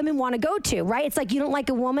that women want to go to, right? It's like, you don't like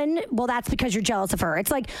a woman. Well, that's because you're jealous of her.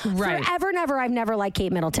 It's like forever and ever, I've never liked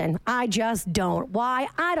Kate Middleton. I just don't. Why?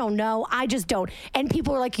 I don't know. I just don't. And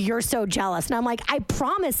people are like, you're so jealous. And I'm like, I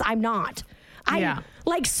promise I'm not. I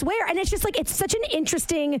like swear. And it's just like, it's such an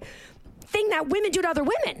interesting thing that women do to other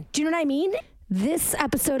women. Do you know what I mean? This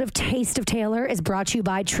episode of Taste of Taylor is brought to you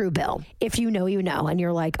by Truebill. If you know, you know, and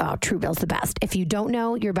you're like, oh, Truebill's the best. If you don't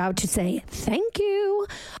know, you're about to say thank you.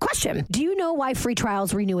 Question: do you know why free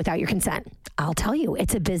trials renew without your consent? I'll tell you,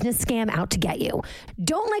 it's a business scam out to get you.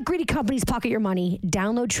 Don't let greedy companies pocket your money.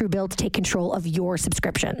 Download Truebill to take control of your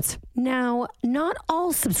subscriptions. Now, not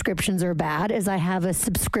all subscriptions are bad, as I have a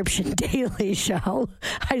subscription daily show.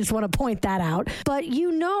 I just want to point that out. But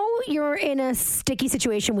you know you're in a sticky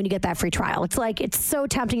situation when you get that free trial. It's like, it's so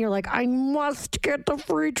tempting. You're like, I must get the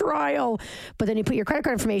free trial. But then you put your credit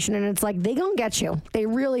card information and it's like, they gonna get you. They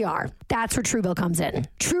really are. That's where Truebill comes in.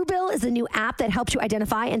 Truebill is a new app that helps you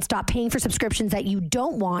identify and stop paying for subscriptions that you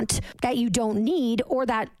don't want, that you don't need, or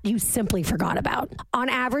that you simply forgot about. On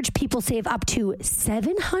average, people save up to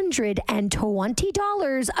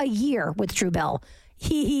 $720 a year with Truebill.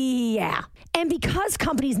 Yeah. And because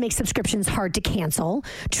companies make subscriptions hard to cancel,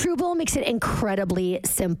 Truebill makes it incredibly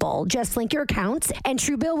simple. Just link your accounts and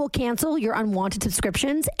Truebill will cancel your unwanted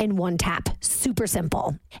subscriptions in one tap. Super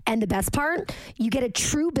simple. And the best part, you get a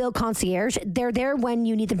Truebill concierge. They're there when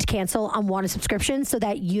you need them to cancel unwanted subscriptions so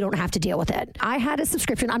that you don't have to deal with it. I had a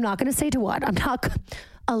subscription. I'm not going to say to what.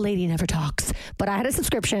 A lady never talks. But I had a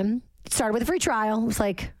subscription. Started with a free trial. It was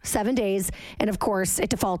like 7 days. And of course, it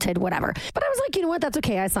defaulted, whatever. But I was like, you know what? That's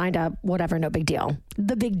okay. I signed up. Whatever. No big deal.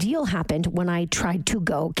 The big deal happened when I tried to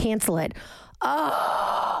go cancel it.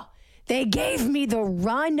 Oh, they gave me the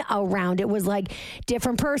run around. It was like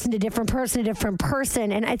different person to different person to different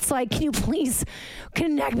person. And it's like, can you please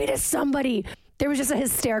connect me to somebody? There was just a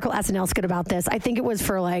hysterical SNL skit about this. I think it was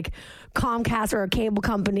for like Comcast or a cable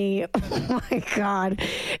company. Oh my God.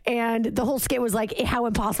 And the whole skit was like how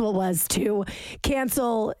impossible it was to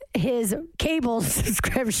cancel his cable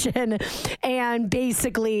subscription and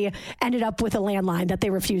basically ended up with a landline that they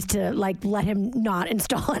refused to like let him not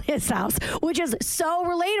install in his house, which is so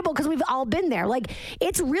relatable because we've all been there. Like,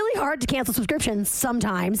 it's really hard to cancel subscriptions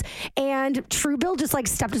sometimes. And Truebill just like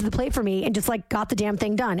stepped into the plate for me and just like got the damn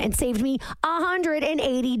thing done and saved me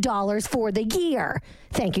 $180 for the year.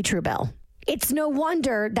 Thank you, Truebill. It's no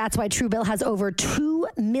wonder that's why Truebill has over 2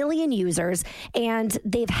 million users, and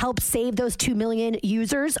they've helped save those 2 million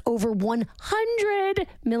users over $100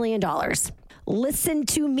 million. Listen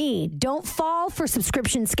to me. Don't fall for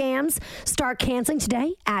subscription scams. Start canceling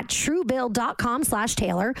today at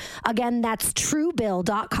Truebill.com/Taylor. Again, that's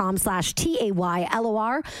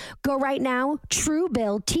Truebill.com/TAYLOR. Go right now.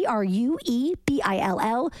 Truebill,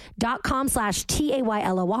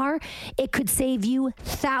 Truebill.com/TAYLOR. It could save you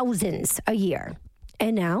thousands a year.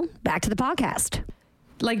 And now back to the podcast.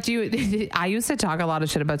 Like, I used to talk a lot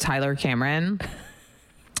of shit about Tyler Cameron.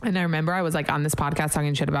 And I remember I was like on this podcast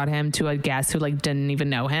talking shit about him to a guest who like didn't even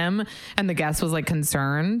know him. And the guest was like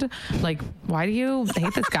concerned, like, why do you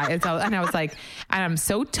hate this guy? And I was like, and I'm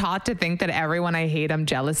so taught to think that everyone I hate, I'm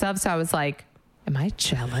jealous of. So I was like, am I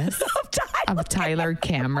jealous of Tyler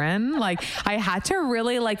Cameron? Like, I had to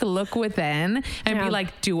really like look within and be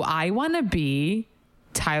like, do I want to be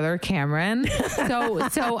Tyler Cameron?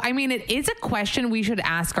 So I mean, it is a question we should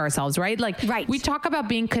ask ourselves, right? Like, we talk about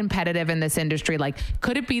being competitive in this industry. Like,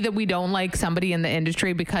 could it be that we don't like somebody in the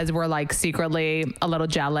industry because we're like secretly a little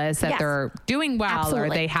jealous that they're doing well or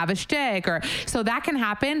they have a shtick, or so that can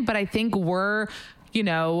happen. But I think we're, you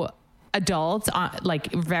know, adults,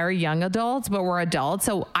 like very young adults, but we're adults.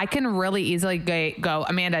 So I can really easily go,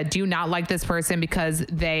 Amanda, do you not like this person because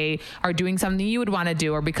they are doing something you would want to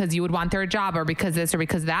do, or because you would want their job, or because this, or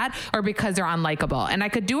because that, or because they're unlikable? And I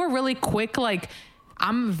could do a really quick, like,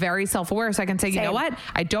 I'm very self-aware. So I can say, you know what?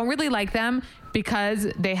 I don't really like them because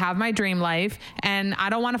they have my dream life and I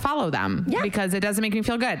don't want to follow them because it doesn't make me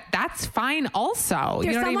feel good. That's fine also.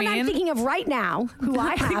 There's you know someone what I mean? I'm thinking of right now who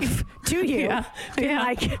I have to you.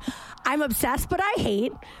 Like, I'm obsessed, but I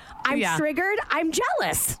hate. I'm triggered. I'm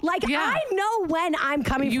jealous. Like, I know when I'm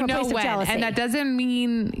coming from a place of jealousy. And that doesn't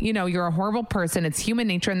mean, you know, you're a horrible person. It's human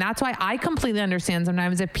nature. And that's why I completely understand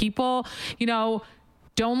sometimes if people, you know,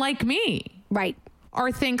 don't like me. Right. Or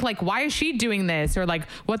think like, why is she doing this? Or like,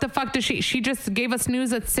 what the fuck does she just gave us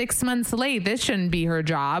news that's 6 months late. This shouldn't be her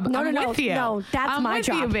job. No, I'm with you. No, that's my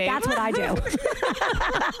job. You, that's what I do.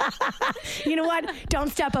 You know what? Don't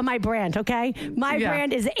step on my brand, okay? My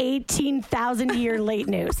brand is 18,000 year late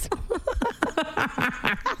news.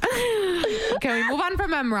 Can we move on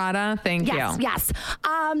from Emrata? Thank you. Yes.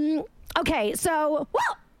 Okay, so,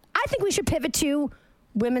 well, I think we should pivot to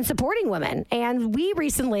women supporting women. And we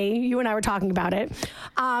recently, you and I were talking about it,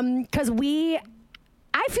 because we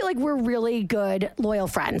I feel like we're really good, loyal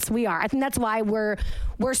friends. We are. I think that's why we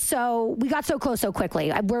got so close so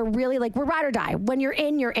quickly. We're really like, we're ride or die. When you're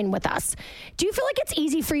in with us. Do you feel like it's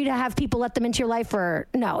easy for you to have people let them into your life, or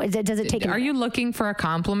no? Does it take? Are you looking for a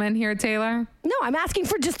compliment here, Taylor? No, I'm asking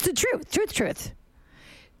for just the truth.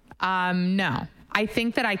 No. I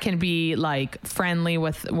think that I can be like friendly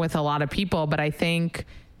with a lot of people, but I think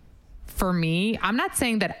for me, I'm not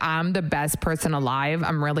saying that I'm the best person alive.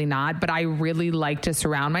 I'm really not, but I really like to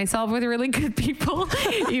surround myself with really good people,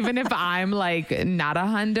 even if I'm like not a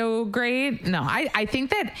hundo great. No, I think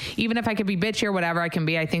that even if I could be bitchy or whatever I can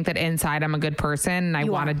be, I think that inside I'm a good person and I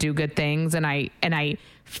want to do good things and I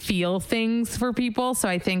feel things for people. So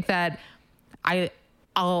I think that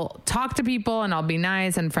I'll talk to people and I'll be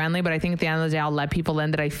nice and friendly, but I think at the end of the day, I'll let people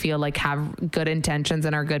in that I feel like have good intentions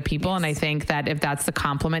and are good people. Yes. And I think that if that's the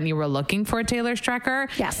compliment you were looking for, Taylor Strecker,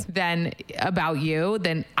 yes, then about you,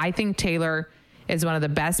 then I think Taylor is one of the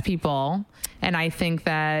best people. And I think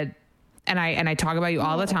that, and I talk about you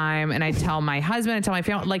all the time, and I tell my husband, I tell my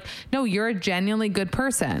family, like, no, you're a genuinely good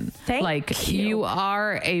person. Thank you. You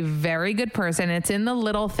are a very good person. It's in the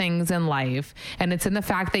little things in life. And it's in the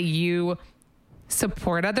fact that you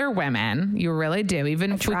support other women. You really do.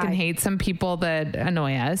 Even if we can hate some people that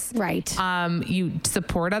annoy us. Right. You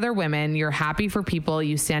support other women. You're happy for people.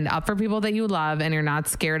 You stand up for people that you love, and you're not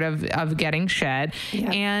scared of getting shit.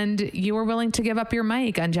 Yep. And you were willing to give up your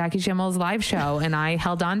mic on Jackie Schimmel's live show, and I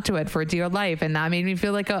held on to it for dear life. And that made me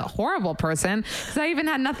feel like a horrible person because I even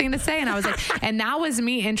had nothing to say. And I was like, and that was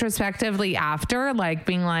me introspectively after, like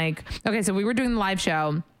being like, okay, so we were doing the live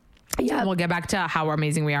show. Yeah, we'll get back to how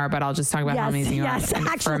amazing we are, but I'll just talk about how amazing you are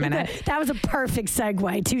for a minute. That was a perfect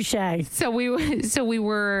segue. Touche. So we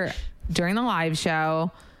were during the live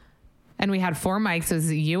show, and we had 4 mics. It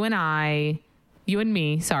was you and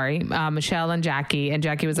me, Michelle and Jackie. And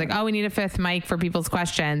Jackie was like, "Oh, we need a 5th mic for people's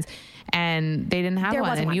questions," and they didn't have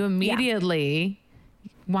one. And you immediately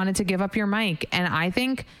wanted to give up your mic. And I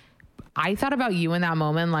thought about you in that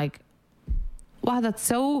moment, like, wow, that's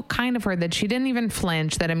so kind of her that she didn't even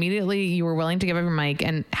flinch, that immediately you were willing to give up your mic.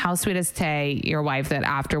 And how sweet is Tay, your wife, that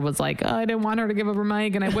after was like, oh, I didn't want her to give up her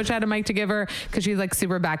mic, and I wish I had a mic to give her, because she's like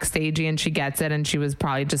super backstagey and she gets it. And she was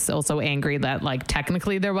probably just also angry that like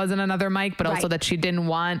technically there wasn't another mic, but also that she didn't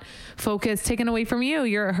want focus taken away from you.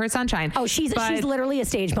 You're her sunshine. Oh, she's literally a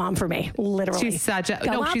stage mom for me. Literally. She's such a,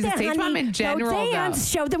 she's a stage mom in general. Go dance,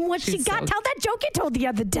 show them what she got. Tell that joke you told the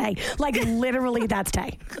other day. Like literally that's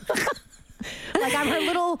Tay. Like I'm her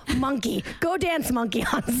little monkey. Go dance monkey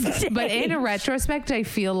on stage. But in retrospect, I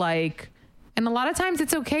feel like, and a lot of times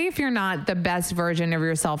it's okay if you're not the best version of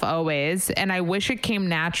yourself always. And I wish it came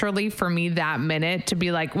naturally for me that minute to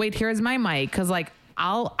be like, wait, here's my mic. Cause like,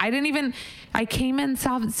 I came in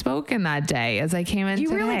soft spoken that day as I came in today.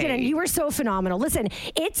 You really didn't. You were so phenomenal. Listen,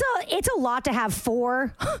 it's a lot to have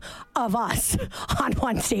 4 of us on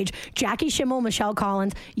one stage. Jackie Schimmel, Michelle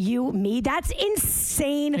Collins, you, me. That's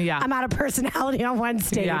insane amount of personality on one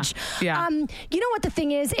stage. Yeah. You know what the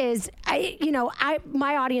thing is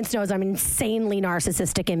my audience knows I'm insanely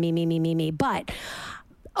narcissistic and me. But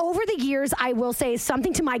over the years, I will say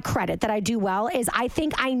something to my credit that I do well is I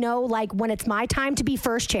think I know like when it's my time to be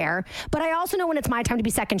first chair, but I also know when it's my time to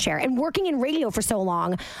be second chair. And working in radio for so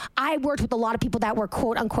long, I worked with a lot of people that were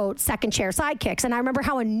quote unquote second chair sidekicks. And I remember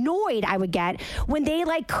how annoyed I would get when they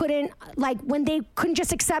when they couldn't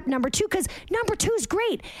just accept number 2, because number 2 is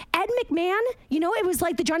great. Ed McMahon, it was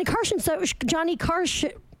like the Johnny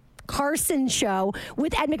Carson show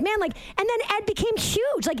with Ed McMahon, and then Ed became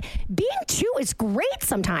huge. Like being 2 is great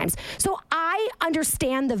sometimes. So I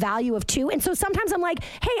understand the value of 2, and so sometimes I'm like,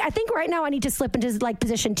 hey, I think right now I need to slip into like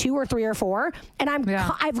position 2 or 3 or 4, and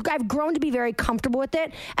I've grown to be very comfortable with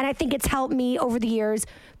it, and I think it's helped me over the years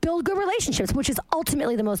build good relationships, which is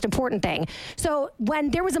ultimately the most important thing. So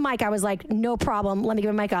when there was a mic, I was like, no problem, let me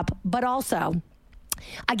give a mic up. But also,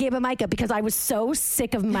 I gave a mic up because I was so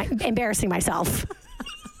sick of embarrassing myself.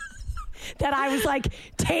 That I was like,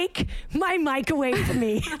 take my mic away from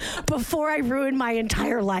me before I ruin my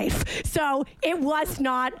entire life. So it was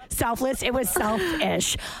not selfless. It was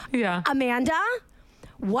selfish. Yeah. Amanda,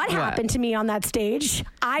 what happened to me on that stage?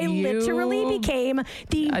 I literally became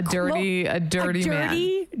a dirty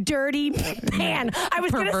man. I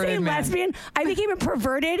was going to say lesbian. I became a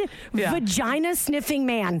perverted, vagina sniffing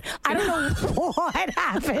man. I don't know what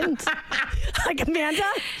happened. Like, Amanda,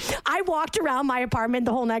 I walked around my apartment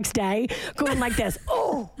the whole next day going like this.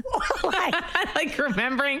 Oh, like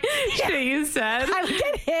remembering shit you said. I would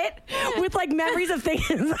get hit with like memories of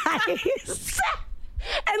things I said.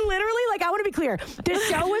 And literally, like, I want to be clear. This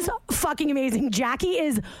show was fucking amazing. Jackie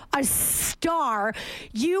is a star.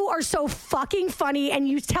 You are so fucking funny, and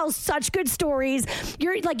you tell such good stories.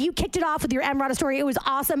 You're like, you kicked it off with your Emrata story. It was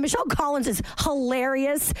awesome. Michelle Collins is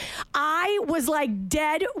hilarious. I was like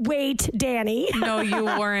dead weight Danny. No, you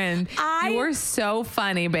weren't. You were so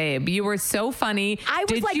funny, babe. You were so funny. I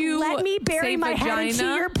was like, let me bury my head into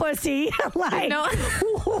your pussy. Like, no.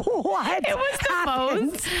 What? It was the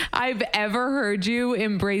most I've ever heard you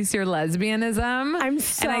embrace your lesbianism. I'm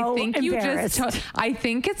so and I think embarrassed. I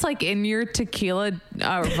think it's like in your tequila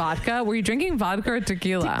vodka. Were you drinking vodka or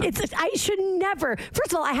tequila? I should never.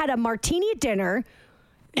 First of all, I had a martini at dinner.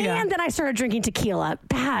 Yeah. And then I started drinking tequila.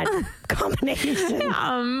 Bad combination.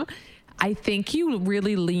 I think you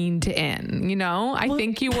really leaned in, you know? I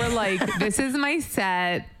think you were like, this is my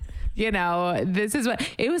set. You know, this is what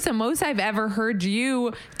it was the most I've ever heard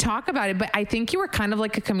you talk about it. But I think you were kind of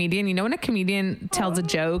like a comedian. You know, when a comedian tells a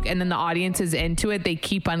joke and then the audience is into it, they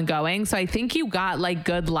keep on going. So I think you got like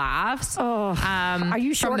good laughs. Are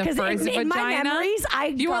you sure? Because in my memories,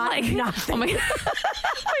 you got were like nothing. Oh my God.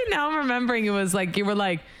 Wait, now I'm remembering it was like you were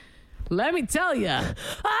like, let me tell you.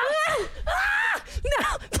 No,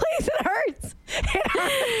 please, it hurts.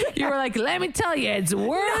 You were like, let me tell you, it's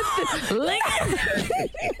worth licking.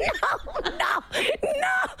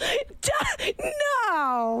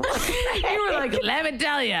 No. You were like, let me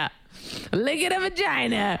tell you, licking a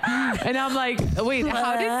vagina. And I'm like, wait,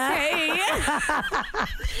 how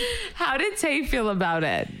did Tay feel about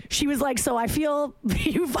it? She was like, so I feel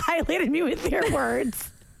you violated me with your words.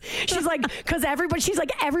 She's like, because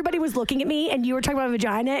everybody was looking at me and you were talking about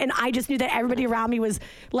vagina, and I just knew that everybody around me was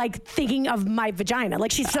like thinking of my vagina.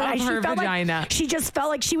 Like she felt vagina. Like she just felt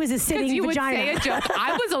like she was a sitting you vagina. Would say a joke.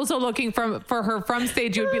 I was also looking for her from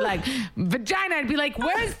stage. You would be like, vagina. I'd be like,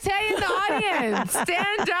 where's Tay in the audience?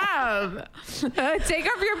 Stand up. Take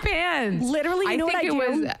off your pants. Literally, you know what I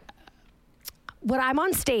do? When I'm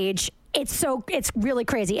on stage, it's really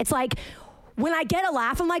crazy. It's like, when I get a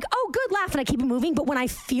laugh, I'm like, oh, good laugh, and I keep it moving. But when I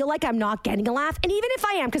feel like I'm not getting a laugh, and even if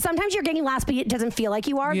I am, because sometimes you're getting laughs, but it doesn't feel like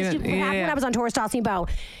you are. What happened when I was on tour with Stassi and Beau.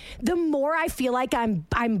 The more I feel like I'm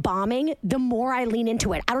bombing, the more I lean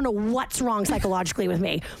into it. I don't know what's wrong psychologically with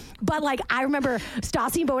me. But like, I remember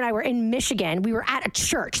Stassi and Beau and I were in Michigan. We were at a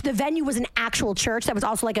church. The venue was an actual church that was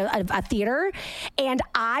also like a theater. And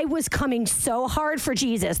I was coming so hard for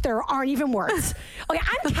Jesus. There aren't even words. Okay,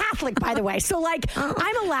 I'm Catholic, by the way. So like,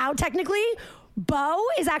 I'm allowed technically. Beau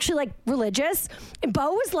is actually like religious. And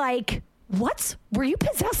Beau was like, were you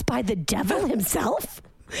possessed by the devil himself?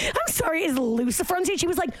 I'm sorry, is Lucifer on stage? He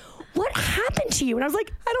was like, what happened to you? And I was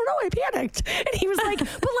like, I don't know, I panicked. And he was like,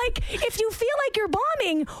 but like, if you feel like you're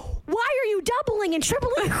bombing, why are you doubling and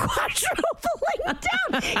tripling and quadrupling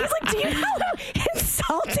down? He's like, do you know how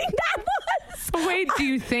insulting that was? Wait, do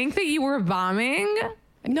you think that you were bombing?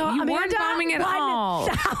 No, you weren't bombing at all.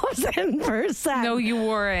 1,000%. No, you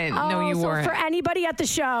weren't. No, you weren't. For anybody at the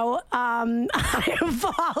show, I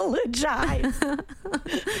apologize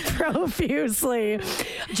profusely.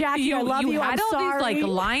 Jackie, I love you. You had I'm all sorry. these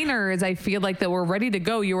like liners. I feel like that were ready to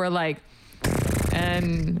go. You were like,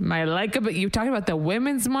 and my but you talked about the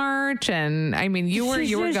women's march, and I mean, you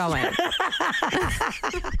were going.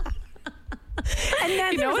 And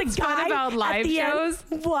then there was what's a guy fun about live shows?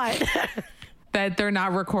 What? That they're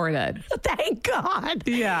not recorded. Thank God.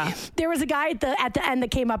 Yeah. There was a guy at the end that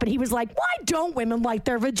came up and he was like, why don't women like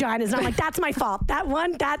their vaginas? And I'm like, that's my fault. That's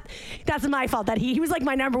my fault. That he was like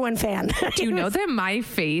my number one fan. Do you know that my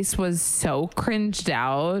face was so cringed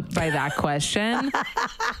out by that question?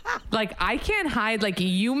 Like, I can't hide. Like,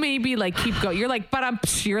 you maybe like keep going. You're like,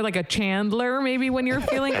 you're like a Chandler maybe when you're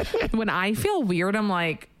feeling. When I feel weird, I'm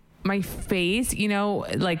like, my face, you know,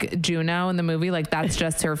 like Juno in the movie, like that's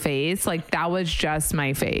just her face. Like that was just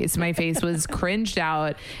my face. My face was cringed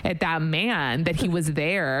out at that man, that he was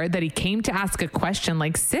there, that he came to ask a question.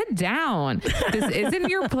 Like, sit down. This isn't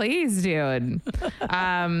your place, dude.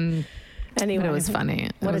 Anyway, but it was funny.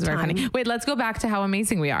 It was very funny. Wait, let's go back to how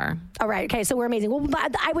amazing we are. All right. Okay. So we're amazing. Well,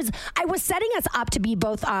 I was setting us up to be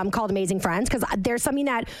both called Amazing Friends, because there's something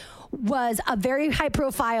that was a very high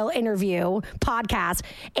profile interview podcast,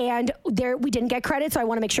 and we didn't get credit. So I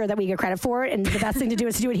want to make sure that we get credit for it. And the best thing to do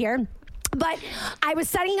is to do it here. But I was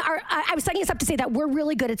setting us up to say that we're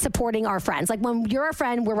really good at supporting our friends. Like, when you're a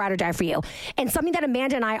friend, we're ride or die for you. And something that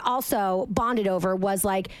Amanda and I also bonded over was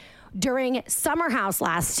like, during Summer House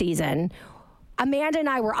last season, Amanda and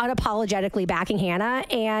I were unapologetically backing Hannah,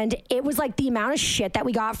 and it was like the amount of shit that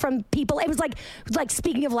we got from people. It was like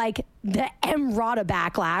speaking of like the Emrata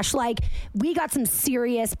backlash. Like, we got some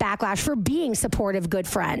serious backlash for being supportive, good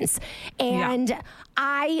friends. And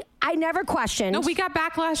I never questioned. No, we got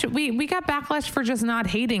backlash. We got backlash for just not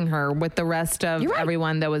hating her with the rest of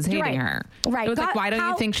everyone that was hating her. Right. It was like, why don't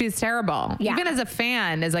you think she's terrible? Yeah. Even as a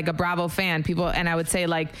fan, as like a Bravo fan, people, and I would say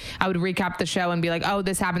like, I would recap the show and be like, oh,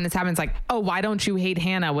 this happened. It's like, oh, why don't you hate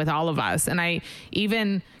Hannah with all of us? And I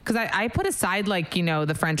even, because I put aside like, you know,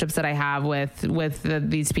 the friendships that I have with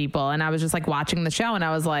these people. And I was just like watching the show and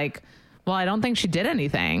I was like, well, I don't think she did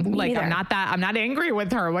anything. Like, I'm not angry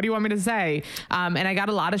with her. What do you want me to say? And I got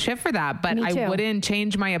a lot of shit for that, but I wouldn't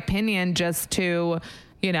change my opinion just to,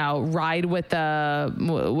 you know, ride with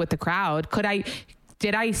the crowd.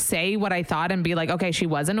 Did I say what I thought and be like, okay, she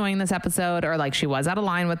was annoying this episode, or like she was out of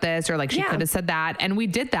line with this, or like she could have said that. And we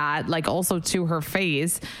did that, like, also to her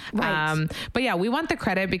face. Right. But yeah, we want the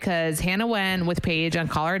credit because Hannah went with Paige on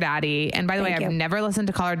Call Her Daddy. And by the way, I've never listened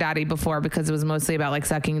to Call Her Daddy before because it was mostly about like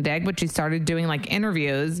sucking dick, but she started doing like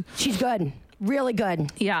interviews. She's good. Really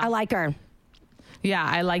good. Yeah. I like her. Yeah,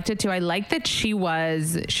 I liked it too. I liked that she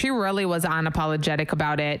really was unapologetic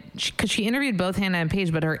about it because she interviewed both Hannah and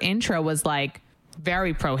Paige, but her intro was like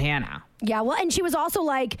very pro Hannah. Yeah, well, and she was also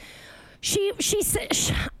like, she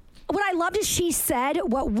what I loved is she said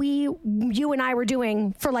what you and I were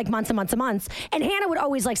doing for like months and months and months. And Hannah would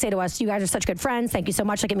always like say to us, you guys are such good friends. Thank you so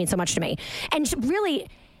much. Like, it means so much to me. And really,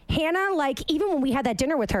 Hannah, like, even when we had that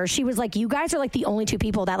dinner with her, she was like, you guys are like the only two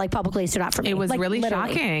people that like publicly stood up for me. It was like, really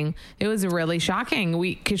literally. Shocking. It was really shocking.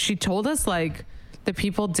 Because she told us like the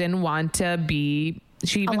people didn't want to be.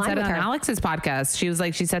 She even said it on Alex's podcast. She was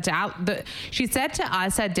like, she said to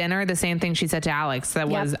us at dinner the same thing she said to Alex. That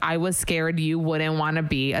was, I was scared you wouldn't want to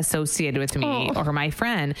be associated with me or my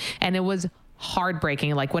friend. And it was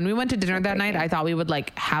heartbreaking. Like, when we went to dinner that night, I thought we would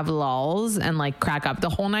like have lulls and like crack up the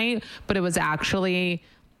whole night. But it was actually,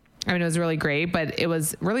 I mean, it was really great, but it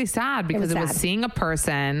was really sad because it was seeing a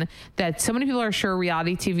person that so many people are sure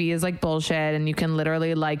reality TV is like bullshit and you can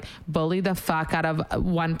literally like bully the fuck out of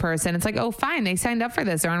one person. It's like, oh, fine. They signed up for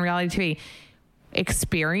this. They're on reality TV.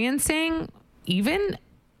 Experiencing even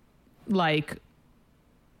like,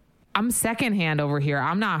 I'm secondhand over here.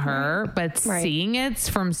 I'm not her, but seeing it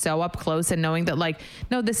from so up close and knowing that like,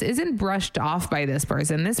 no, this isn't brushed off by this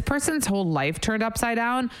person. This person's whole life turned upside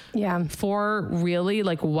down. Yeah. For really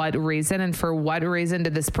like what reason, and for what reason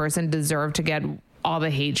did this person deserve to get all the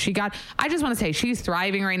hate she got? I just want to say she's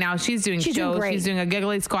thriving right now. She's doing shows. She's doing a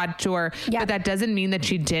Giggly Squad tour. Yep. But that doesn't mean that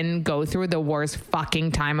she didn't go through the worst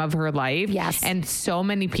fucking time of her life. Yes. And so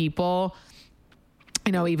many people,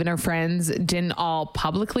 you know, even her friends didn't all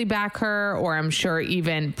publicly back her, or I'm sure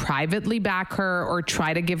even privately back her or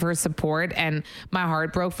try to give her support. And my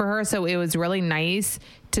heart broke for her. So it was really nice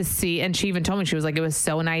to see. And she even told me, she was like, it was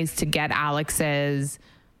so nice to get Alex's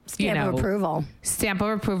stamp of approval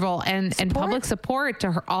and public support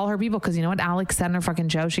to her, all her people. Cause you know what Alex said in her fucking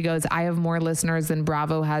show? She goes, I have more listeners than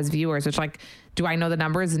Bravo has viewers, which, like, do I know the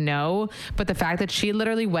numbers? No. But the fact that she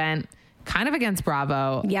literally went kind of against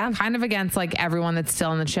Bravo, kind of against like everyone that's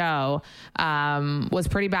still in the show, was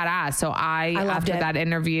pretty badass. So I after that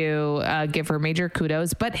interview, give her major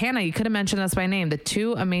kudos. But Hannah, you could have mentioned us by name. The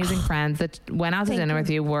two amazing friends that went out to dinner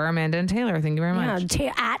with you were Amanda and Taylor. Thank you very much.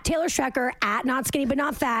 At Taylor Strecker, at Not Skinny But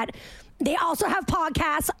Not Fat. They also have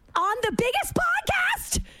podcasts on the biggest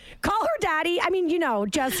podcast, Call Her Daddy. I mean, you know,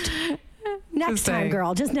 just next time,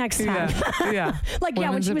 girl. Just next time. Yeah. Like,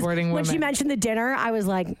 when she mentioned the dinner, I was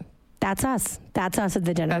like, that's us. That's us at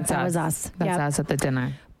the dinner. That was us. That's us at the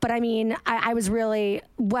dinner. But I mean, I was really,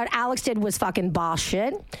 what Alex did was fucking boss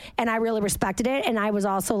shit. And I really respected it. And I was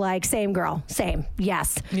also like, same girl, same.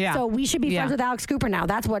 Yes. Yeah. So we should be friends with Alex Cooper now.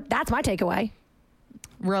 That's my takeaway.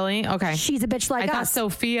 Really? Okay. She's a bitch like us. I thought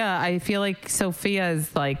Sophia, I feel like Sophia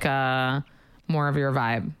is like more of your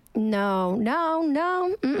vibe. No.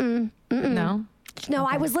 No,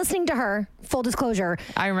 I was listening to her, full disclosure.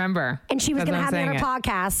 I remember. And she was going to have me on her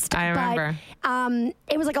podcast. I remember. But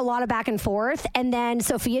it was like a lot of back and forth. And then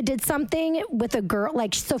Sophia did something with a girl.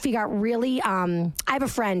 Like, Sophia got really... I have a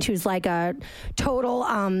friend who's like a total...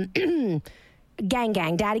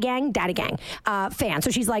 Daddy gang fan. So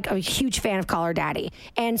she's like a huge fan of Call Her Daddy.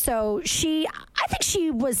 And so I think she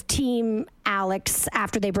was team Alex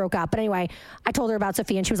after they broke up. But anyway, I told her about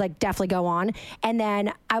Sophia and she was like, definitely go on. And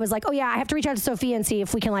then I was like, oh yeah, I have to reach out to Sophia and see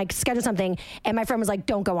if we can like schedule something. And my friend was like,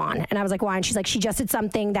 don't go on. And I was like, why? And she's like, she just did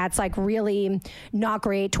something that's like person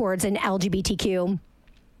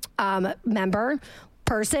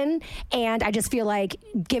person. And I just feel like,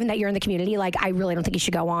 given that you're in the community, like, I really don't think you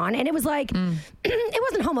should go on. And it was like, it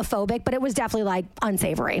wasn't homophobic, but it was definitely like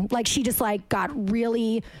unsavory. Like, she just like got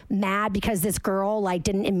really mad because this girl like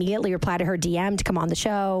didn't immediately reply to her DM to come on the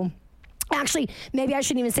show. Actually, maybe I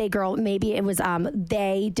shouldn't even say girl. Maybe it was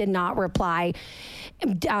they did not reply,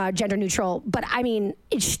 gender neutral. But I mean,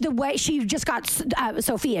 the way she just got,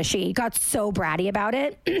 Sophia, she got so bratty about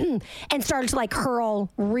it and started to like hurl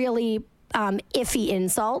really iffy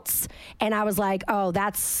insults. And I was like, oh,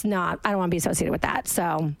 that's not, I don't want to be associated with that.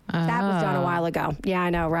 So that was done a while ago. Yeah, I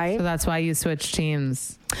know, right? So that's why you switched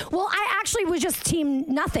teams. Well, I actually was just team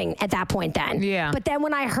nothing at that point then. Yeah. But then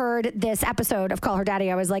when I heard this episode of Call Her Daddy,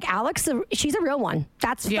 I was like, Alex, she's a real one.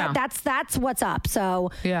 That's what's up.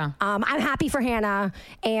 So yeah. I'm happy for Hannah,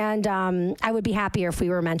 and I would be happier if we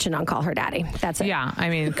were mentioned on Call Her Daddy. That's it. Yeah, I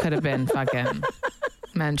mean, it could have been fucking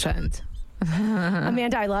mentioned.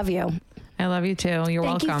 Amanda, I love you. I love you too. You're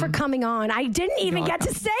welcome. Thank you for coming on. I didn't even get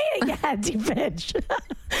to say it yet, you bitch.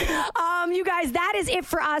 You guys, that is it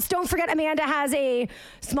for us. Don't forget, Amanda has a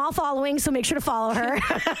small following, so make sure to follow her.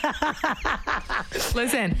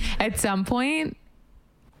 Listen, at some point,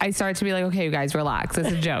 I start to be like, okay, you guys, relax. It's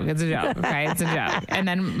a joke. It's a joke. Okay, it's a joke. And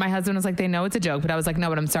then my husband was like, they know it's a joke, but I was like, no,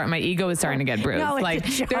 but I'm sorry. My ego is starting to get bruised. No, it's like,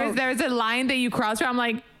 a joke. There's a line that you cross where I'm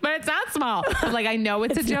like, but it's not small. I'm like, I know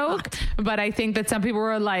it's a joke, but I think that some people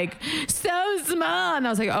were like, so small. And I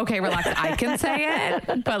was like, okay, relax. I can say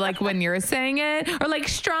it. But like when you're saying it, or like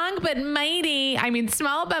strong but mighty, I mean,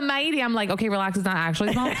 small but mighty, I'm like, okay, relax. It's not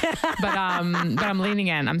actually small. But I'm leaning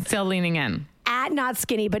in. I'm still leaning in. At Not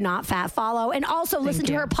Skinny But Not Fat, follow. And also listen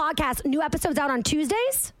to her podcast. New episodes out on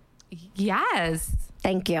Tuesdays? Yes.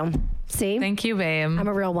 Thank you. See? Thank you, babe. I'm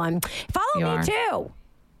a real one. Follow me too.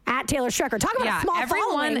 At Taylor Strecker. Talk about a small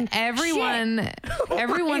following.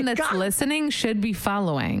 Everyone that's listening should be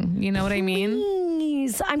following. You know what I mean?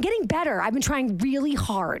 Please. I'm getting better. I've been trying really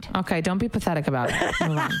hard. Okay, don't be pathetic about it.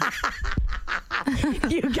 Move on.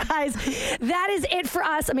 You guys, that is it for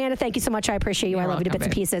us. Amanda, thank you so much. I appreciate you. I love you to bits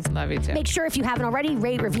and pieces. Love you too. Make sure if you haven't already,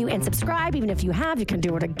 rate, review, and subscribe. Even if you have, you can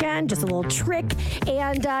do it again. Just a little trick.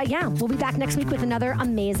 And we'll be back next week with another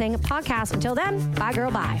amazing podcast. Until then, bye,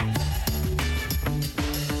 girl, bye.